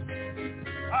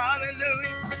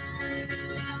 Hallelujah.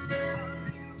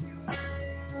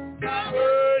 My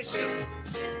worship.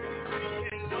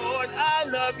 Lord, I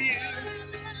love you.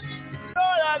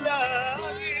 Lord, I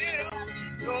love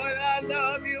you. Lord, I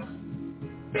love you.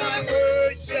 My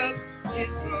worship is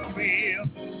for real.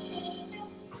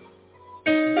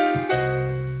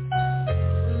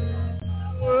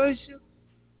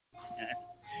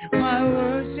 My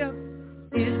worship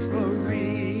is for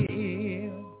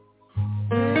real.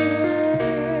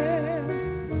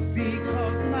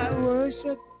 Because my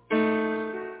worship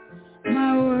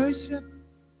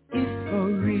is for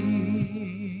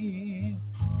real.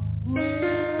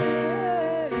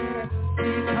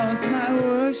 Because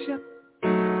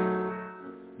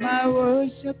my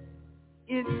worship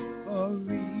is for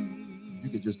real. You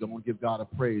can just go and give God a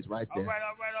praise right there.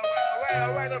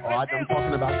 All right. I'm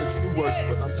talking about the true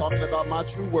worshipers. I'm talking about my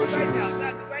true worshipers.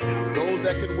 Right now. Those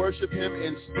that can worship him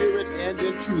in spirit and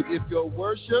in truth. If your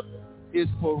worship is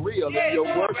for real, if your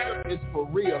worship is for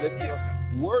real, if your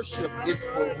worship is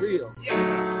for real.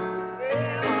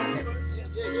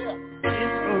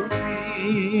 It's for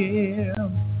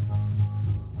real.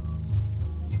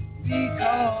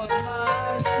 Because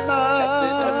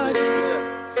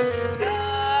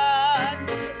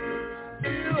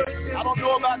I don't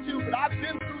know about you, but I've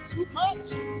been through too much.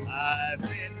 I've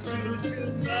been through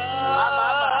too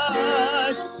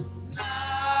much.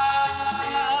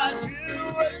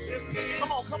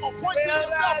 Come on, point to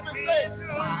yourself and say,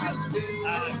 I've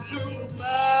been through too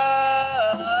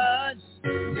much.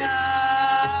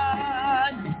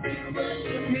 Not to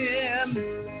worship him.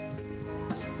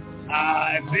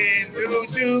 I've been through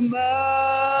too much.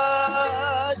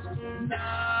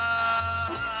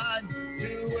 Not to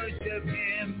worship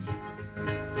him.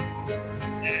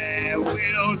 And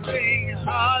we'll sing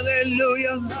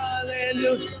hallelujah,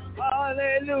 hallelujah,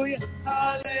 hallelujah,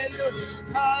 hallelujah,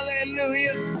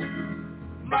 hallelujah.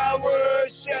 My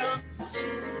worship.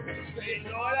 Say,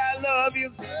 Lord, I love you.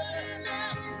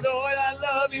 Lord, I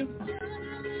love you.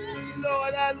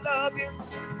 Lord, I love you.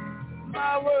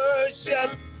 My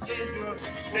worship is your.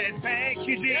 Say, thank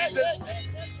you, Jesus.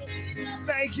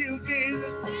 Thank you,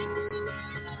 Jesus.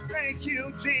 Thank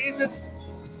you, Jesus.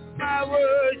 My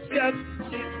worship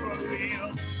is for real.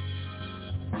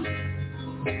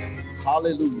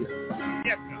 hallelujah.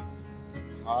 Yes, sir.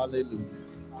 Hallelujah.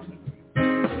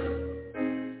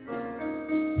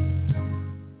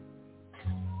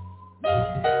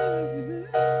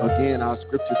 And our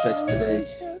scripture text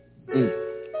today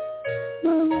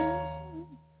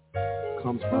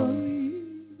comes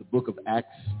from the book of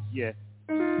Acts. Yeah.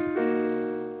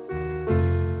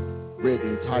 Read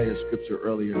the entire scripture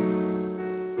earlier.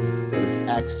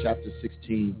 It's Acts chapter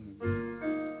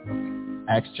 16.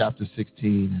 Acts chapter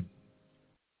 16,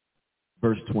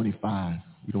 verse 25.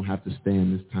 You don't have to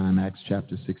stand this time. Acts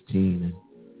chapter 16 and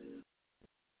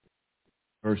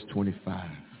verse 25.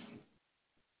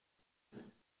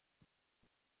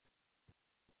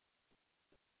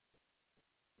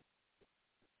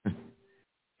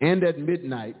 And at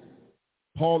midnight,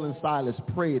 Paul and Silas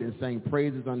prayed and sang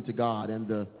praises unto God, and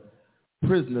the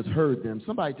prisoners heard them.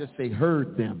 Somebody just say,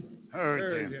 heard them.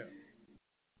 Heard them.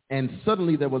 And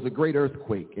suddenly there was a great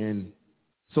earthquake, and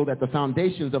so that the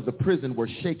foundations of the prison were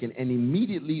shaken, and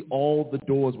immediately all the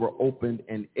doors were opened,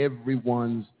 and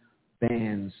everyone's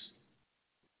bands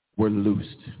were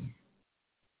loosed.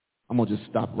 I'm going to just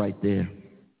stop right there.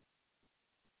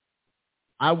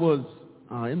 I was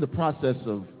in the process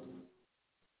of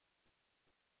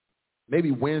maybe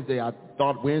Wednesday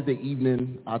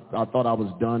evening, I thought I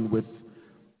was done with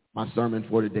my sermon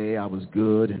for today. I was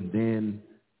good. And then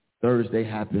Thursday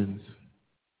happens.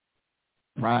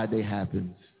 Friday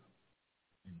happens.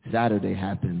 And Saturday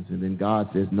happens. And then God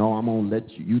says, no, I'm going to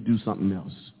let you do something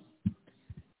else.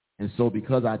 And so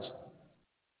because I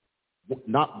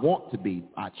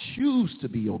choose to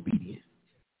be obedient.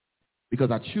 Because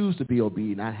I choose to be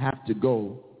obedient, I have to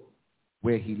go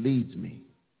where he leads me.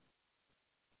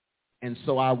 And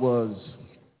so I was,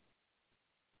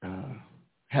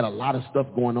 had a lot of stuff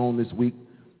going on this week.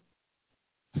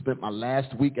 Spent my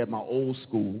last week at my old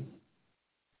school.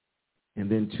 And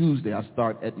then Tuesday I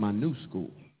start at my new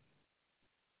school.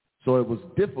 So it was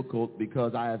difficult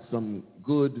because I had some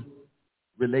good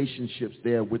relationships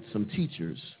there with some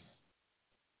teachers.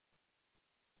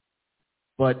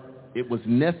 But it was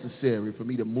necessary for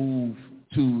me to move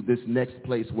to this next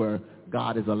place where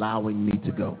God is allowing me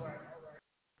to go.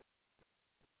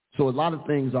 So a lot of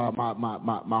things are,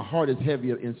 my heart is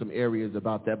heavier in some areas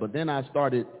about that. But then I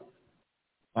started,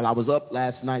 while I was up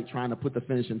last night trying to put the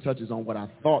finishing touches on what I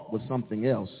thought was something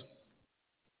else,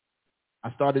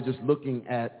 I started just looking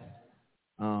at,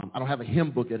 I don't have a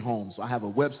hymn book at home, so I have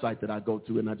a website that I go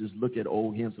to, and I just look at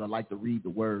old hymns, and I like to read the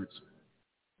words.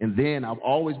 And then I've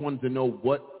always wanted to know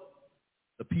what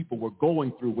the people were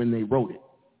going through when they wrote it.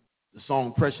 The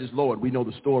song, Precious Lord, we know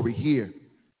the story here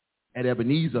at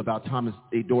Ebenezer about Thomas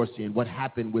A. Dorsey and what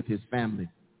happened with his family.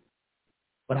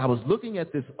 But I was looking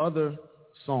at this other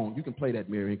song. You can play that,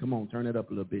 Marion. Come on, turn it up a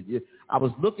little bit. Yeah. I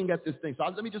was looking at this thing. So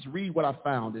let me just read what I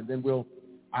found, and then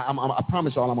I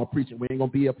promise y'all I'm going to preach it. We ain't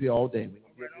going to be up here all day.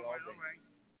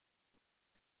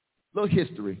 Little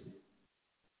history.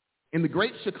 In the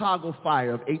Great Chicago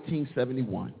Fire of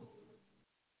 1871,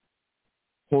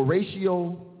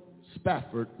 Horatio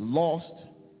Spafford lost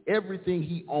everything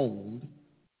he owned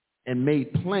and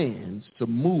made plans to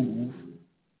move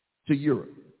to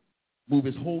Europe, move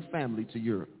his whole family to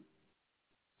Europe.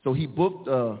 So he booked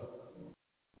a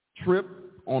trip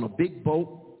on a big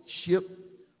boat, ship,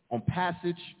 on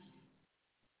passage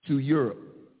to Europe.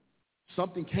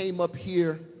 Something came up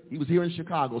here. He was here in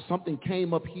Chicago. Something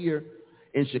came up here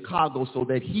in Chicago so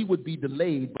that he would be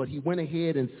delayed, but he went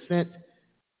ahead and sent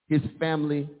his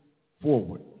family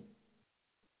forward.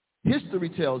 History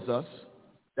tells us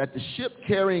that the ship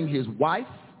carrying his wife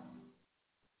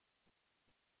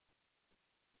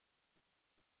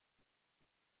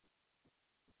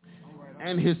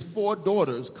and his 4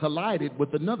 daughters collided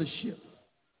with another ship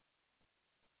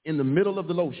in the middle of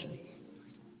the ocean,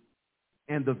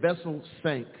 and the vessel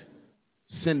sank,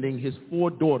 sending his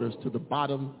 4 daughters to the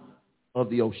bottom of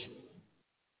the ocean.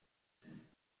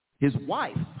 His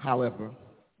wife, however,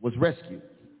 was rescued,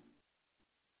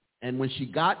 and when she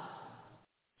got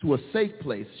to a safe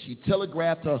place, she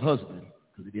telegraphed her husband,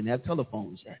 because he didn't have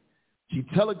telephones yet. She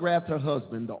telegraphed her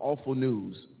husband the awful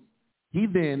news. He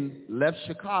then left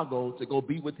Chicago to go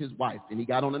be with his wife, and he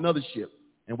got on another ship.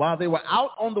 And while they were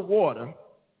out on the water,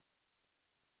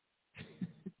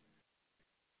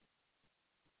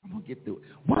 I'm going to get through it.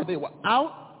 While they were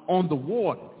out on the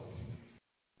water,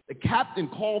 the captain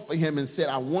called for him and said,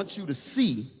 I want you to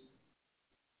see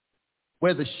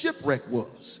where the shipwreck was.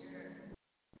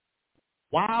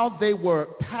 While they were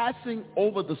passing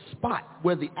over the spot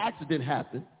where the accident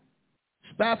happened,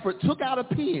 Spafford took out a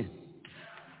pen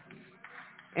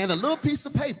and a little piece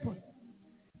of paper,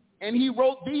 and he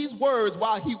wrote these words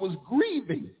while he was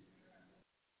grieving.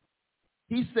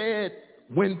 He said,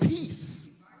 when peace.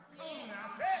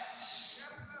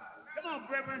 Come on,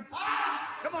 Reverend.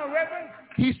 Come on, Reverend.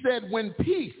 He said, when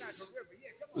peace,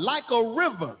 like a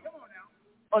river,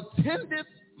 attendeth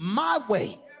my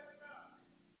way.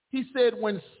 He said,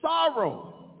 when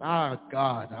sorrow,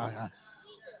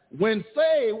 when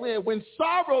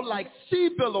sorrow like sea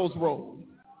billows roll,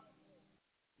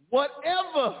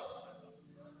 whatever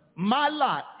my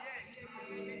lot,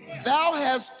 thou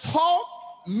hast taught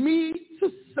me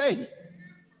to say,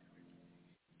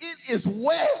 it is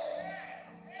well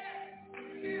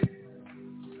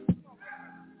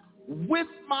with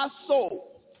my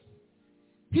soul.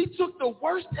 He took the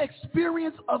worst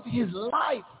experience of his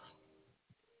life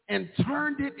and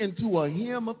turned it into a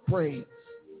hymn of praise.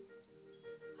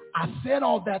 I said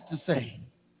all that to say,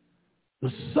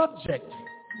 the subject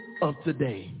of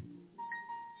today,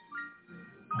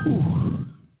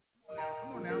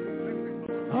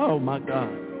 oh my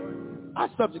God, our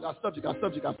subject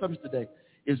today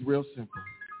is real simple,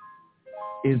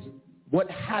 is what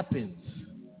happens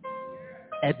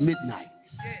at midnight.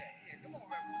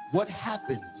 What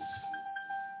happens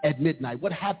at midnight?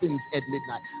 What happens at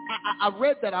midnight? I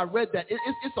read that.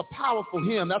 It's a powerful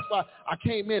hymn. That's why I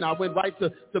came in. I went right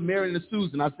to Mary and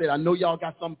Susan. I said, I know y'all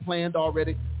got something planned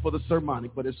already for the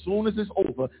sermonic, but as soon as it's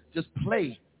over, just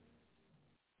play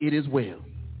It Is Well.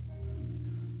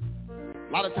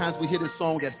 A lot of times we hear this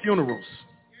song at funerals.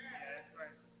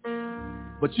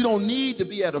 But you don't need to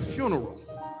be at a funeral,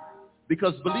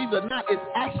 because believe it or not, it's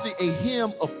actually a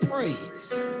hymn of praise.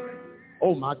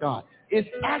 Oh my God. It's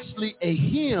actually a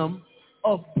hymn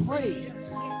of praise.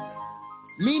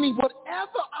 Meaning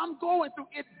whatever I'm going through,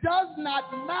 it does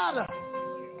not matter.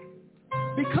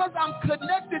 Because I'm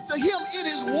connected to him, it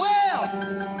is well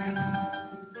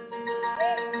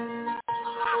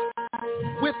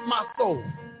with my soul.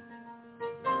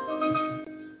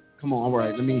 Come on, all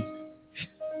right, let me.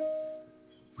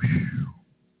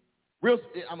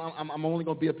 I'm only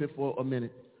going to be up here for a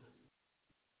minute.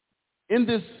 In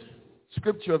this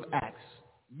scripture of Acts,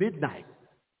 midnight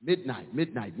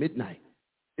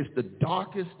is the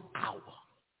darkest hour.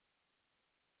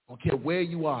 I don't care where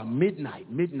you are, midnight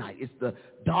is the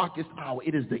darkest hour.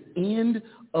 It is the end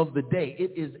of the day.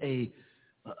 It is a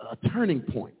turning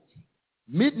point.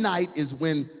 Midnight is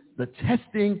when the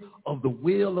testing of the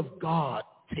will of God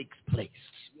takes place.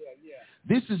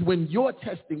 This is when your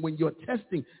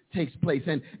testing takes place.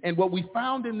 And what we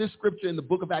found in this scripture in the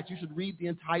book of Acts, you should read the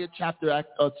entire chapter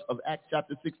of Acts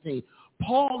chapter 16.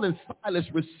 Paul and Silas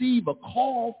receive a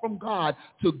call from God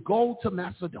to go to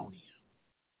Macedonia.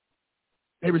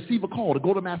 They receive a call to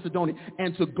go to Macedonia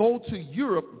and to go to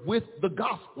Europe with the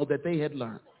gospel that they had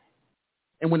learned.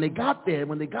 And when they got there,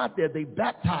 they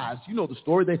baptized, you know the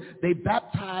story, they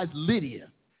baptized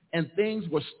Lydia, and things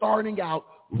were starting out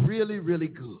really, really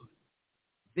good.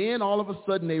 Then all of a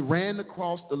sudden they ran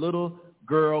across the little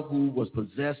girl who was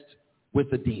possessed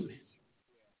with a demon.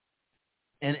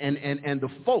 And the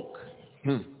folk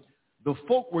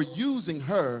were using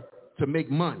her to make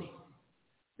money.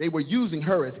 They were using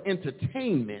her as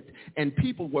entertainment, and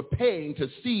people were paying to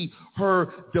see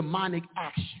her demonic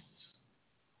actions.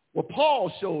 Well, Paul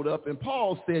showed up, and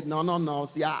Paul said, no.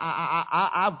 See,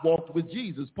 I've walked with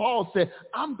Jesus. Paul said,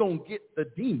 I'm going to get the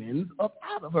demons up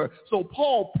out of her. So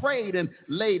Paul prayed and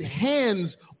laid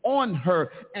hands on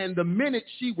her, and the minute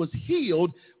she was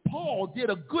healed, Paul did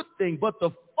a good thing, but the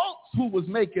folks who was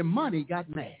making money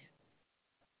got mad.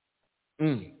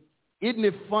 Isn't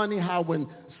it funny how when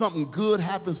something good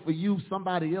happens for you,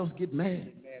 somebody else get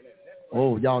mad?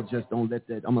 Oh, y'all just don't let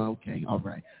that. I'm okay. All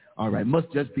right.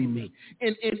 Must just be me.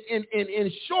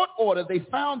 In short order, they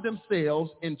found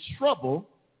themselves in trouble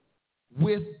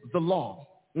with the law.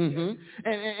 And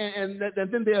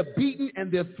then they're beaten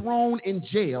and they're thrown in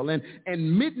jail.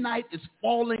 And midnight is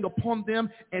falling upon them,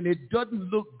 and it doesn't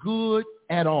look good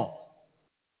at all.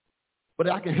 But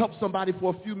I can help somebody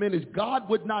for a few minutes. God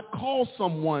would not call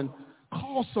someone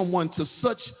to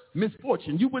such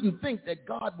misfortune. You wouldn't think that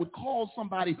God would call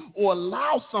somebody or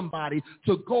allow somebody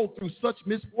to go through such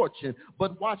misfortune.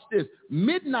 But watch this.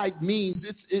 Midnight means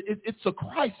it's a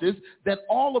crisis that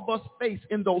all of us face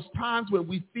in those times when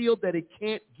we feel that it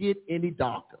can't get any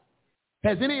darker.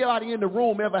 Has anybody in the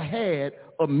room ever had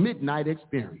a midnight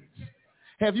experience?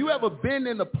 Have you ever been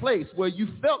in a place where you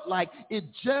felt like it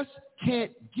just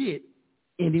can't get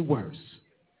any worse?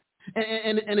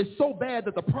 And it's so bad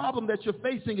that the problem that you're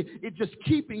facing is just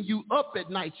keeping you up at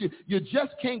night. You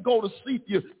just can't go to sleep.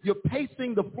 You're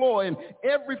pacing the floor, and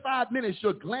every 5 minutes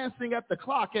you're glancing at the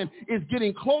clock, and it's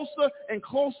getting closer and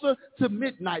closer to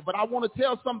midnight. But I want to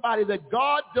tell somebody that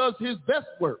God does his best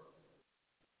work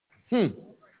in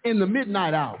the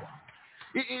midnight hour.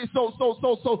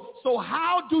 So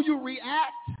how do you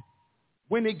react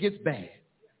when it gets bad?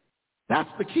 That's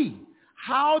the key.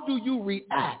 How do you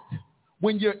react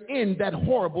when you're in that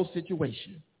horrible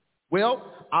situation?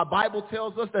 Well, our Bible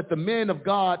tells us that the men of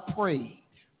God prayed.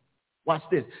 Watch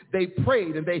this. They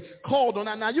prayed and they called on.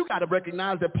 Now, you got to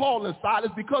recognize that Paul and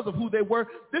Silas, because of who they were,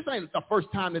 this ain't the first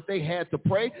time that they had to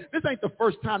pray. This ain't the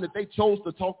first time that they chose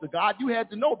to talk to God. You had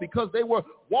to know, because they were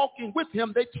walking with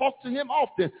him. They talked to him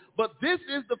often. But this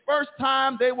is the first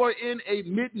time they were in a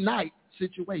midnight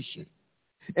situation.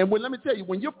 And let me tell you,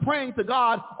 when you're praying to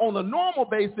God on a normal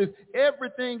basis,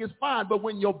 everything is fine. But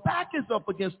when your back is up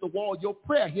against the wall, your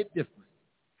prayer hit different.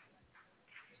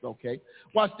 Okay,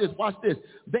 watch this.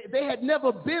 They had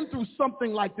never been through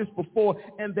something like this before,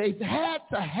 and they had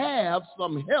to have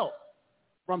some help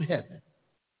from heaven.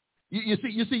 You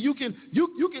see, you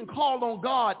can call on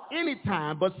God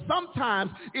anytime, but sometimes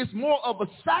it's more of a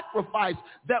sacrifice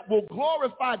that will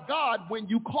glorify God when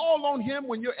you call on him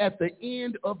when you're at the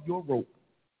end of your rope.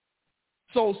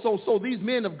 So these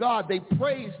men of God, they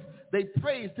praised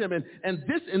him, and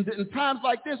this in times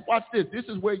like this, watch this. This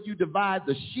is where you divide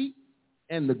the sheep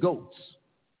and the goats.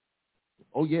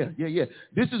 Oh, yeah.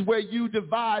 This is where you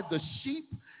divide the sheep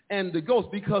and the goats,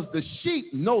 because the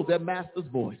sheep know their master's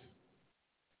voice.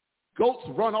 Goats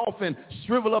run off and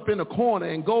shrivel up in a corner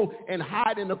and go and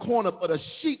hide in the corner, but a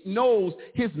sheep knows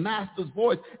his master's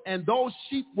voice, and those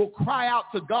sheep will cry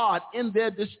out to God in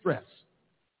their distress.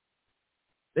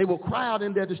 They will cry out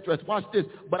in their distress. Watch this.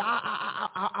 But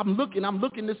I'm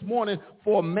looking this morning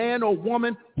for a man or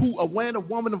woman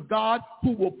of God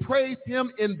who will praise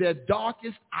him in their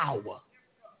darkest hour.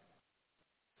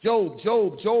 Job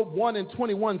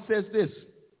 1:21 says this.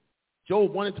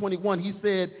 Job 1:21,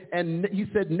 he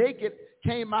said, naked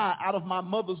came I out of my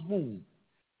mother's womb,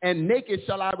 and naked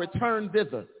shall I return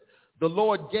thither. The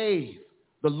Lord gave,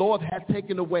 the Lord hath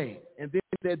taken away. And then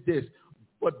he said this,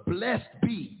 but blessed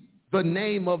be the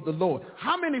name of the Lord.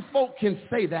 How many folk can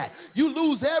say that? You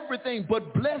lose everything,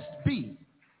 but blessed be.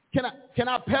 Can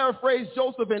I paraphrase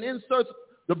Joseph and insert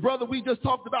the brother we just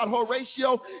talked about,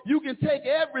 Horatio? You can take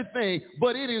everything,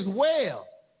 but it is well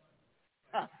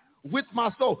with my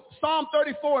soul. Psalm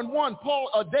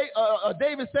 34:1,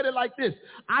 David said it like this: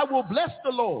 I will bless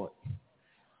the Lord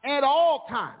at all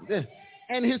times,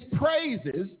 and his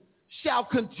praises shall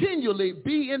continually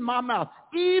be in my mouth.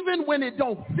 Even when it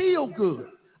don't feel good,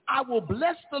 I will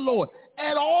bless the Lord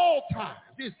at all times.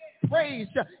 His praise,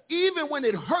 even when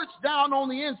it hurts down on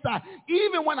the inside,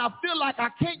 even when I feel like I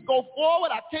can't go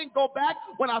forward, I can't go back,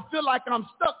 when I feel like I'm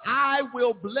stuck, I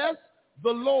will bless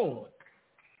the Lord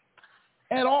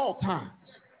at all times.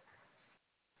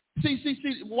 See,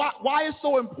 why it's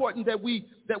so important that we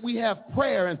have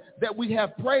prayer and that we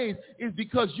have praise is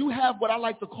because you have what I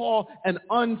like to call an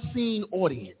unseen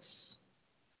audience.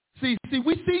 See,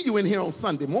 we see you in here on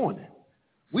Sunday morning.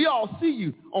 We all see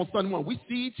you on Sunday morning. We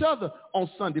see each other on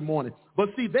Sunday morning.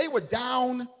 But see, they were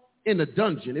down in a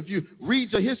dungeon. If you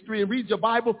read your history and read your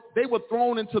Bible, they were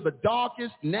thrown into the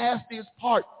darkest, nastiest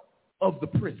part of the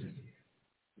prison.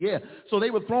 Yeah, so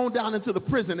they were thrown down into the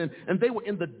prison, and they were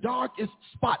in the darkest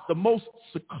spot, the most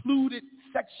secluded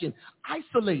section,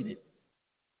 isolated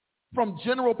from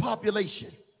general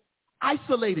population,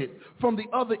 isolated from the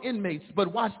other inmates.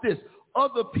 But watch this.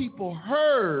 Other people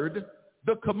heard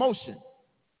the commotion,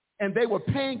 and they were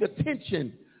paying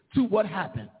attention to what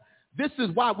happened. This is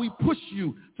why we push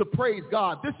you to praise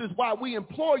God. This is why we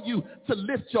implore you to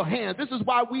lift your hands. This is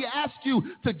why we ask you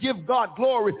to give God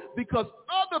glory, because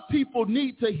other people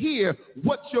need to hear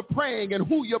what you're praying and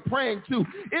who you're praying to.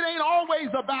 It ain't always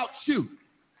about you.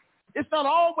 It's not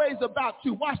always about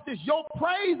you. Watch this. Your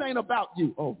praise ain't about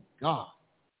you. Oh, God.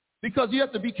 Because you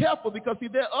have to be careful, because see,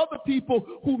 there are other people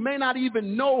who may not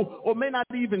even know or may not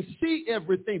even see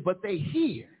everything, but they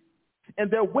hear. And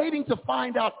they're waiting to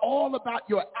find out all about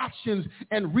your actions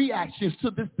and reactions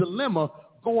to this dilemma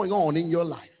going on in your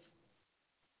life.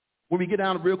 When we get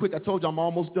down real quick, I told you I'm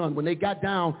almost done. When they got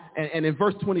down, and in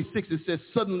verse 26, it says,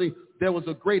 suddenly there was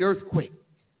a great earthquake,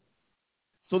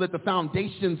 so that the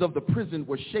foundations of the prison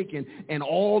were shaken, and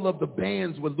all of the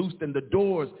bands were loosed, and the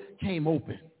doors came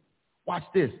open. Watch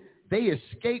this. They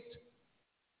escaped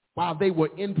while they were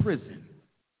in prison.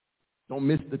 Don't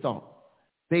miss the thought.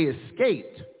 They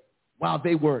escaped while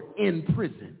they were in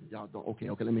prison. Y'all don't, okay,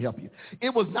 let me help you. It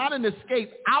was not an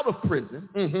escape out of prison.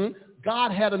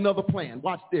 God had another plan.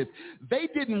 Watch this. They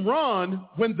didn't run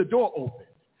when the door opened.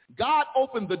 God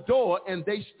opened the door and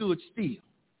they stood still.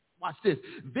 Watch this.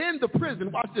 Then the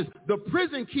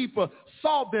prison keeper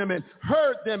saw them and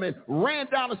heard them and ran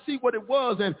down to see what it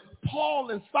was. And Paul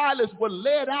and Silas were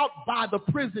led out by the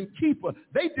prison keeper.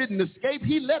 They didn't escape.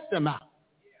 He let them out.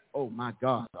 Oh, my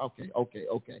God. Okay.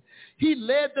 He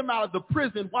led them out of the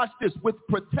prison, watch this, with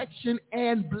protection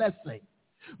and blessing.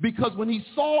 Because when he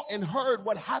saw and heard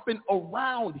what happened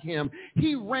around him,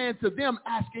 he ran to them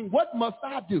asking, what must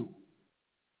I do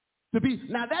to be?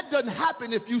 Now, that doesn't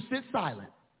happen if you sit silent.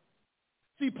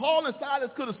 See, Paul and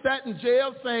Silas could have sat in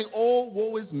jail saying, oh,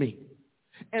 woe is me.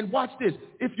 And watch this.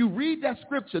 If you read that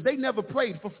scripture, they never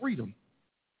prayed for freedom.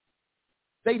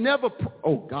 They never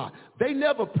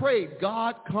prayed,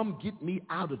 God, come get me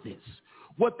out of this.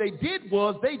 What they did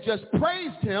was they just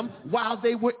praised him while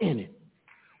they were in it.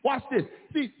 Watch this.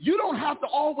 See, you don't have to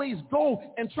always go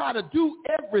and try to do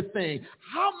everything.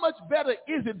 How much better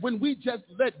is it when we just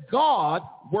let God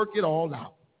work it all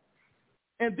out?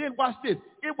 And then watch this.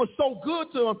 It was so good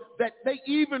to them that they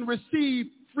even received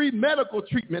free medical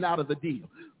treatment out of the deal.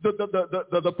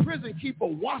 The prison keeper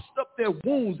washed up their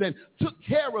wounds and took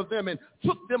care of them and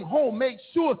took them home, made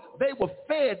sure they were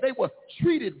fed, they were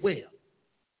treated well.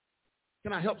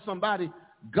 Can I help somebody?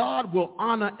 God will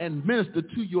honor and minister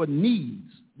to your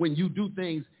needs when you do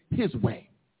things his way.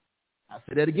 I'll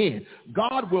say that again.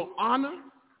 God will honor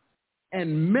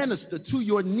and minister to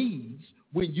your needs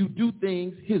when you do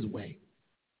things his way.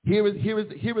 Here is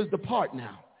the part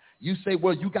now. You say,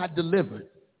 well, you got delivered.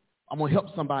 I'm going to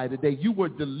help somebody today. You were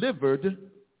delivered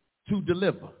to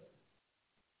deliver.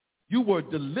 You were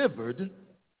delivered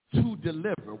to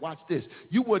deliver. Watch this.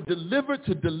 You were delivered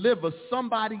to deliver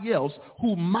somebody else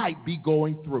who might be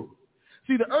going through.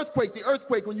 See, the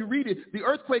earthquake, when you read it, the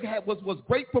earthquake was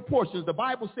great proportions. The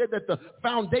Bible said that the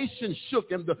foundation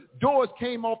shook and the doors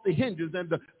came off the hinges and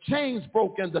the chains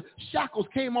broke and the shackles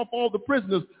came off all the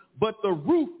prisoners, but the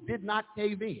roof did not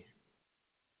cave in.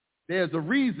 There's a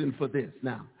reason for this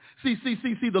now. See,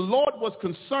 the Lord was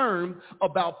concerned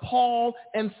about Paul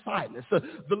and Silas. The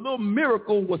little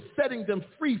miracle was setting them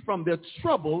free from their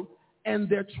trouble and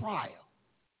their trial.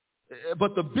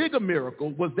 But the bigger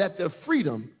miracle was that their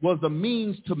freedom was a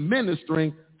means to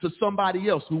ministering to somebody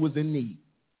else who was in need.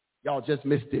 Y'all just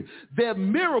missed it. Their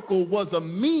miracle was a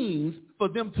means for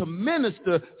them to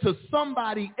minister to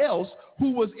somebody else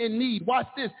who was in need. Watch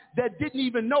this, that didn't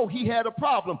even know he had a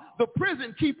problem. The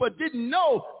prison keeper didn't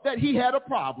know that he had a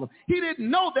problem. He didn't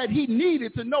know that he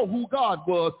needed to know who God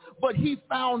was, but he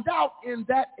found out in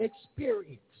that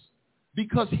experience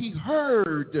because he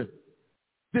heard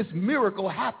this miracle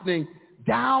happening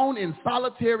down in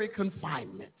solitary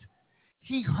confinement.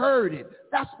 He heard it.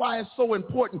 That's why it's so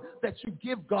important that you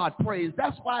give God praise.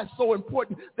 That's why it's so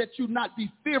important that you not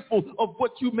be fearful of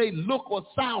what you may look or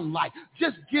sound like.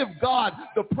 Just give God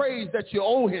the praise that you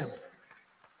owe him.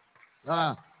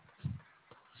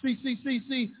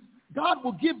 See, God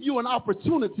will give you an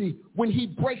opportunity when he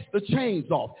breaks the chains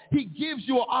off. He gives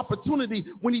you an opportunity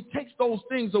when he takes those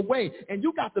things away. And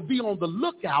you got to be on the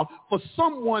lookout for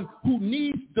someone who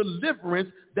needs deliverance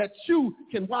that you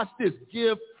can, watch this,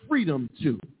 give freedom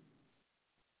to.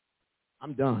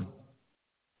 I'm done.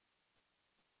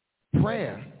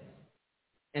 Prayer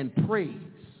and praise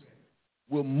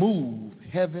will move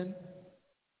heaven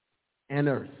and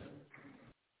earth.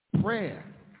 Prayer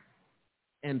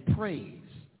and praise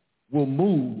will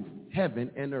move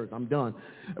heaven and earth. I'm done.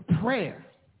 Prayer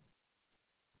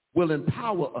will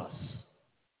empower us.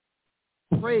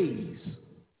 Praise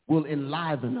will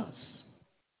enliven us.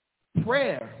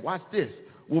 Prayer, watch this,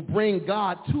 will bring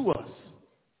God to us.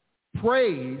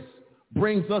 Praise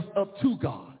brings us up to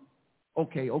God.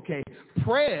 Okay.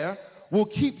 Prayer will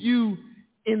keep you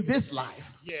in this life.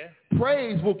 Yeah.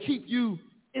 Praise will keep you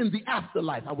in the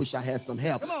afterlife. I wish I had some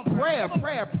help. Prayer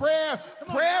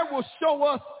will show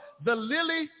us the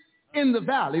lily in the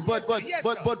valley, but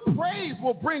praise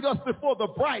will bring us before the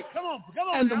bright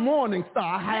and the morning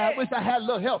star. I wish I had a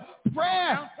little help.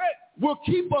 Prayer will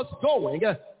keep us going,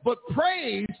 but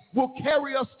praise will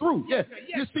carry us through.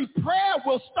 You see, prayer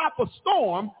will stop a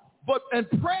storm, and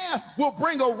prayer will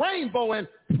bring a rainbow, and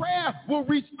prayer will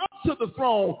reach up to the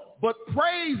throne, but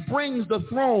praise brings the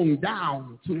throne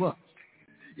down to us.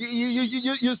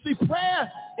 You see,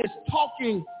 prayer is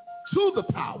talking to the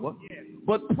power,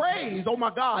 but praise, oh my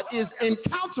God, is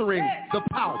encountering the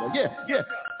power.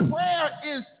 Prayer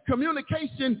is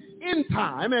communication in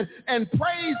time, and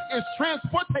praise is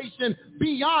transportation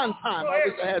beyond time. I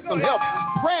wish I had some help.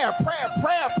 Prayer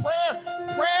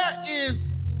is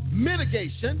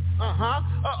mitigation,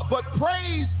 but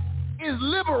praise is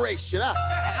liberation.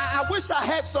 I wish I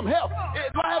had some help.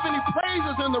 Do I have any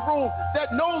praisers in the room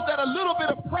that knows that a little bit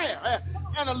of prayer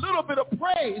and a little bit of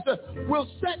praise will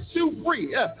set you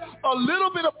free? A little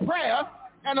bit of prayer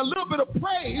and a little bit of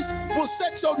praise will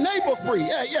set your neighbor free.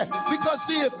 Because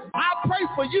see, if I pray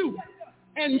for you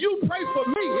and you pray for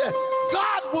me,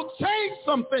 God will change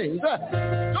some things.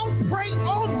 Don't pray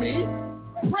on me,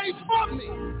 pray for me.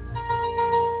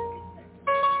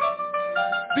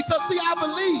 Because see, I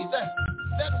believe that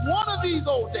one of these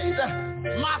old days,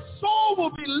 my soul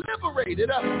will be liberated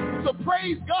to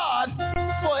praise God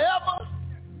forever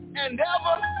and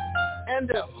ever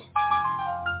and ever.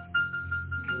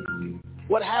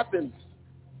 What happens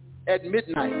at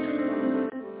midnight?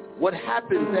 What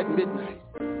happens at midnight?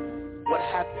 What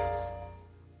happens?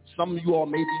 Some of you all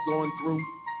may be going through,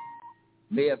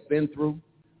 may have been through,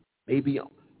 maybe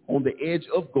on the edge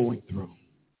of going through.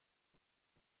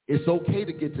 It's okay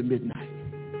to get to midnight.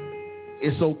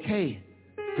 It's okay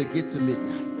to get to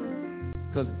midnight.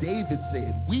 Because David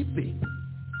said, weeping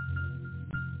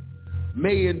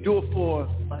may endure for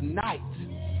a night,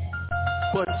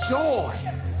 but joy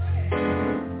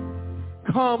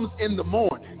comes in the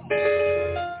morning.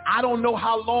 I don't know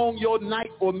how long your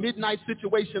night or midnight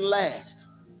situation lasts,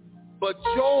 but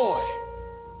joy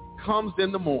comes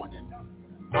in the morning.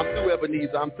 I'm through,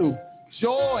 Ebenezer. I'm through.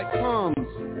 Joy comes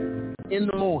in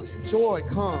the morning. Joy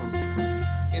comes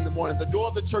in the morning. The door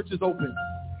of the church is open.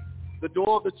 The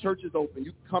door of the church is open.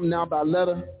 You can come now by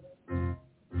letter,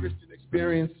 Christian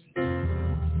experience,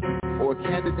 or a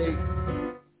candidate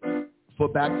for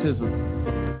baptism.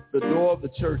 The door of the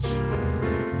church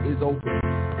is open.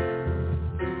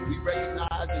 We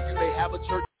recognize that you may have a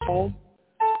church home.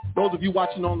 Those of you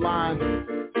watching online,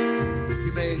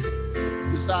 you may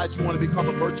decide you want to become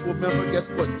a virtual member. Guess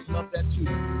what? We love that too.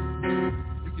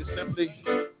 You can simply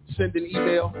send an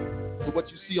email to what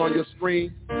you see on your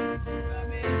screen.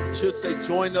 It should say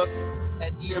join us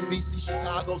at EMBC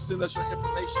Chicago. Send us your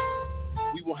information.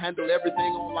 We will handle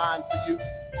everything online for you.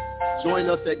 Join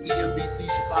us at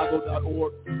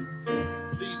embcchicago.org.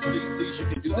 Please, you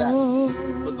can do that.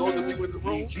 For those of you in the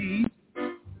room,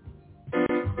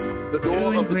 the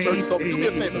door of the church is open. Do me a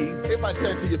favor. Everybody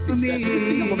stand to your feet. Stand to your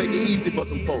feet. I'm going to make it easy for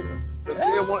some folks. They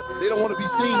don't want to be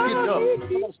seen getting up.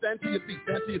 Come on, stand to your feet.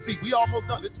 Stand to your feet. We almost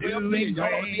done. It's 12:10. Y'all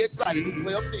ought to be excited. It's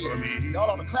 12:10. Y'all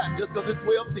ought to clap just because it's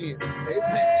 12:10.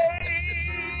 Amen.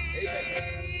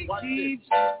 Amen. Watch this.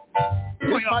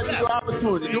 This might be your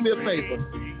opportunity. Do me a favor.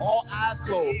 All eyes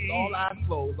closed. All eyes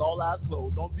closed. All eyes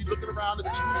closed. Don't be looking around to see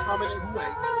who's coming and who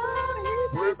ain't.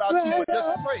 Worry about you, but just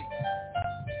pray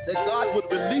that God would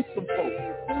release some folk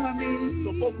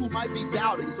who might be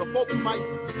doubting, some folk who might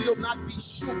still not be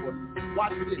sure.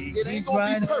 Watch this. It ain't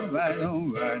going to be perfect. Right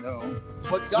on.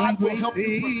 But God will help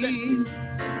you perfect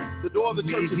it. The door of the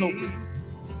church is open.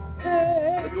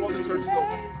 The door of the church is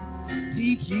open.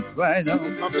 He keeps right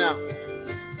on. Come now.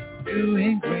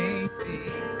 Doing great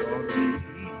things for me.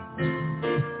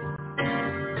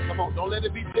 Come on, don't let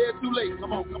it be dead too late.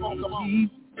 Come on.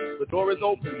 The door is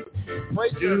open. Pray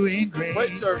church.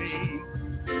 Pray church.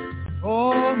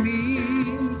 For me,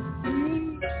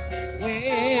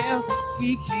 well,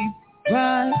 he keeps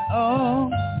right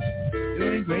on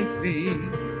doing great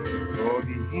things for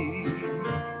me.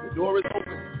 The door is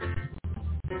open.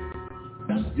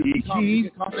 You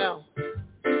can come now.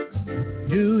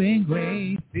 Doing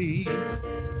great things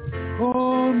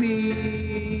for me.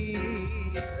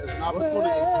 There's an opportunity.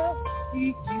 Well, he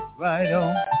keeps right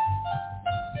on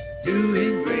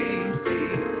doing great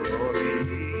things for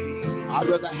me. I'd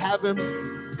rather have him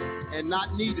and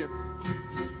not need him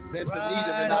than to need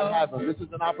him and not have him. This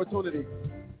is an opportunity.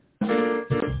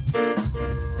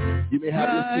 You may have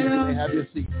your seat. You may have your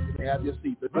seat. You may have your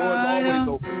seat. The door is always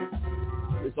open.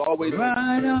 It's always open.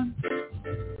 Right on.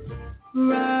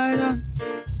 Right on.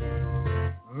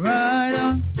 Right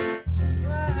on.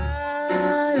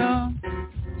 Right on.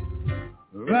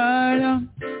 Right on.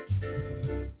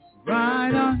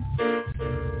 Right on.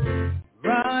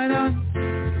 Right on.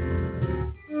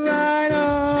 Right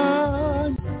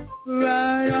on.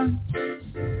 Right on.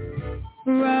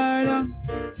 Right on.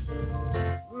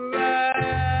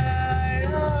 Right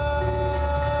on.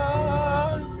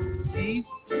 He's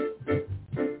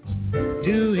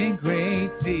doing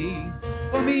great things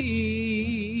for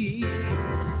me.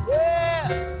 Yeah.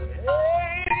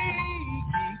 Hey.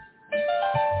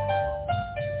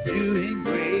 Doing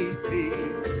great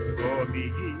things for me.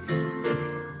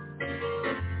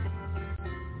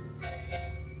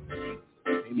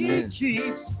 Amen. He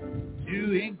keeps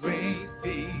doing great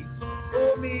things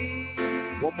for me.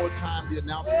 One more time, the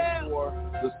announcement for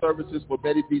the services for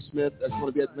Betty B. Smith. That's going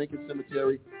to be at Lincoln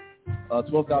Cemetery,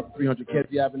 12,300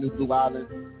 Kedzie Avenue, Blue Island.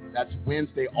 That's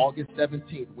Wednesday, August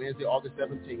 17th. Wednesday, August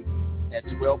 17th at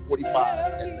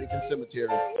 12:45 at Lincoln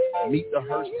Cemetery. Meet the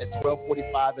hearse at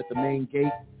 12:45 at the main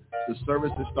gate. The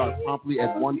services start promptly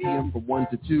at 1 p.m. from 1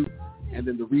 to 2. And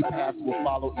then the repast will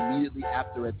follow immediately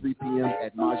after at 3 p.m.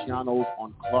 at Maggiano's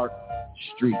on Clark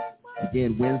Street.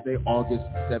 Again, Wednesday, August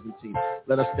 17th.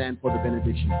 Let us stand for the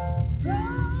benediction.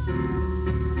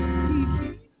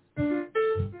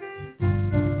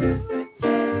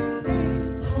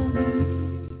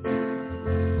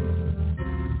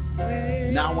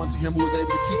 him who is able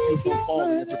to keep you from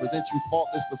falling and to present you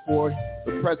faultless before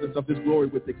the presence of his glory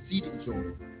with exceeding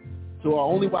joy. To our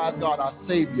only wise God, our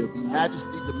Savior, be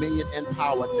majesty, dominion, and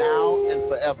power now and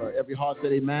forever. Every heart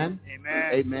said amen.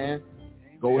 Amen. Amen.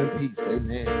 Go in peace.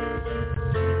 Amen.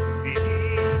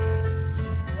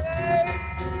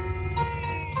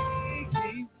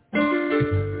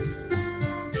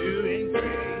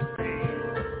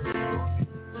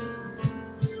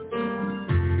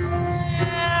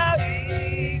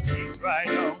 Right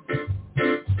on.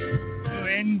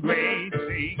 Doing great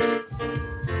things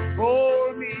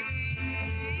for me.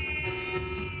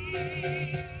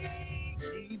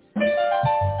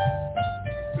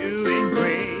 Doing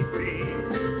great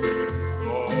things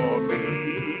for me.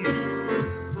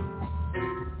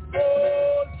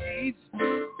 Oh, keeps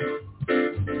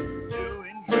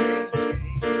doing great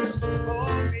things for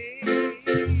me.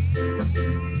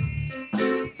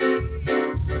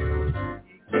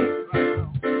 He keeps right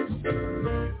on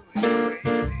doing great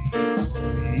things for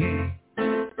me.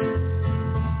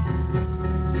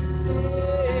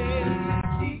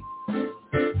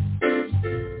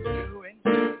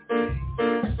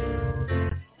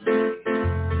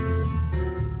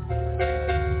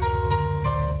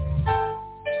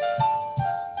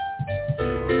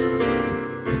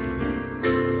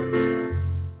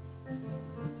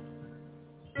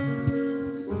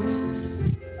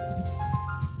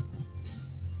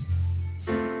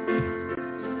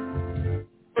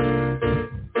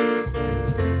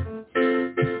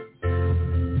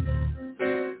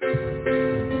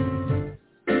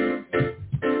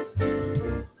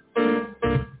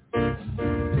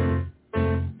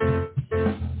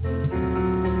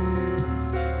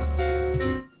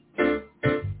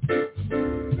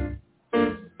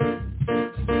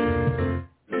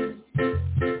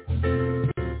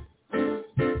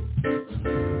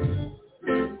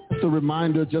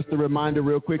 Just a reminder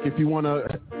real quick, if you want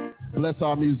to bless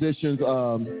our musicians,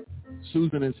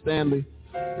 Susan and Stanley,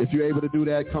 if you're able to do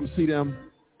that, come see them.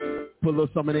 Put a little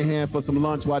something in their hand for some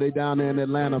lunch while they're down there in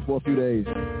Atlanta for a few days.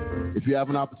 If you have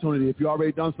an opportunity. If you've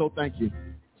already done so, thank you.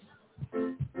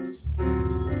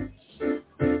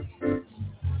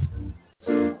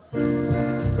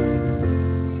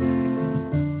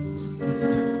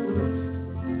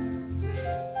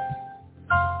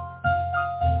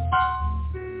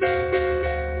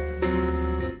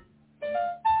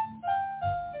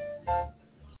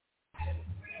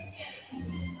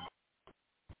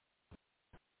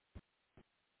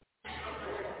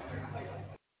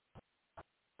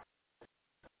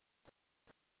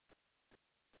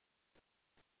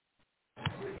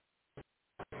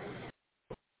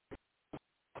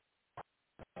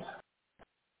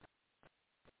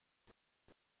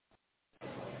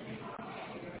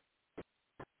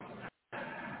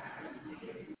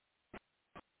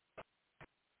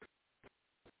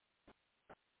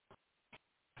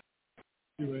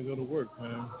 You ain't go to work,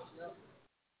 man.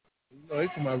 You know, they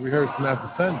come out rehearsing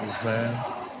after Sundays, man.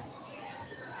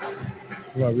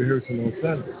 Come out rehearsing on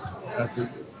Sundays. After.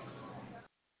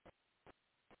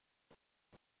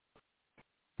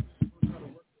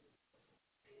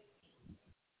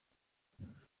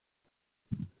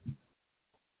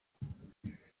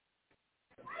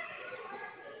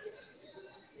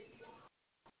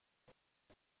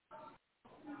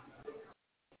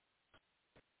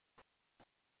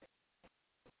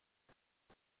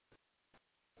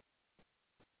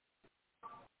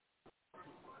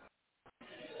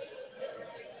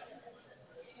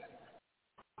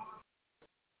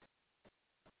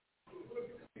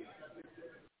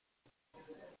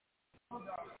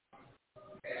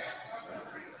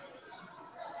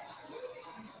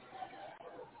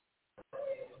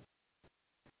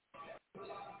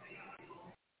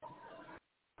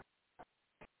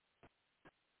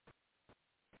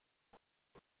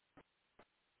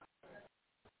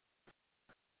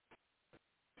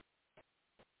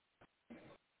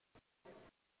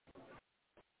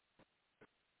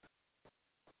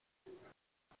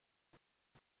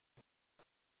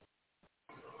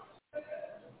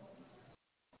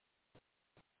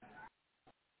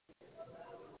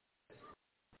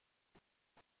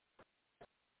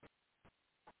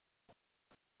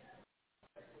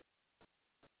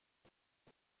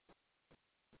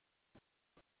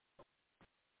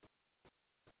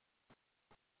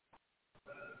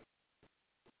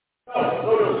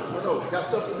 No, got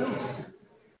stuff to do.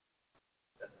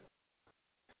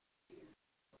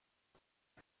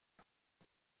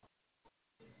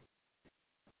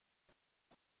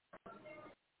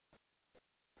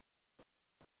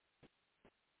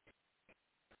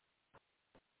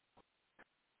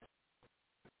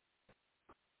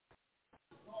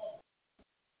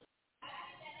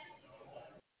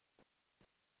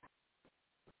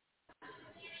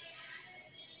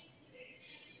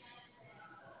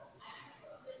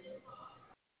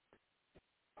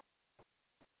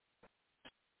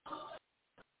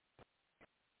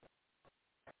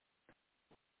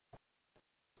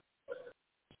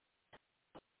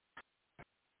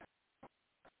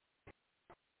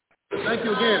 Thank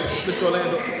you again, Mr.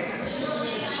 Orlando.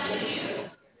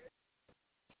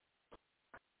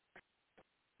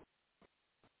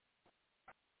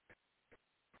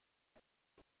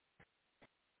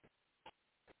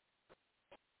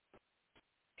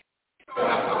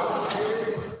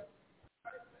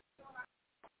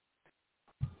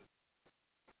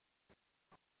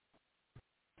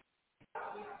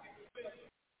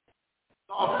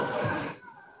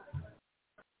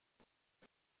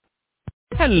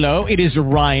 Hello, it is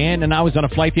Ryan, and I was on a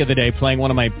flight the other day playing one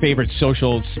of my favorite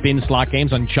social spin slot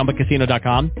games on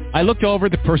ChumbaCasino.com. I looked over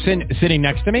at the person sitting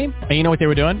next to me, and you know what they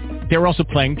were doing? They were also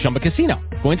playing Chumba Casino.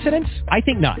 Coincidence? I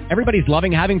think not. Everybody's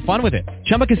loving having fun with it.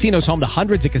 Chumba Casino is home to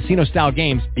hundreds of casino-style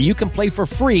games that you can play for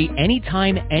free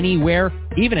anytime, anywhere,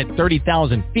 even at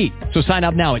 30,000 feet. So sign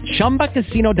up now at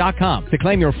ChumbaCasino.com to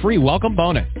claim your free welcome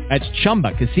bonus. That's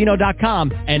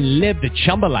ChumbaCasino.com and live the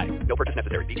Chumba life. No purchase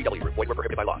necessary. VGW. Void where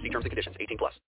prohibited by law. See terms and conditions. 18+.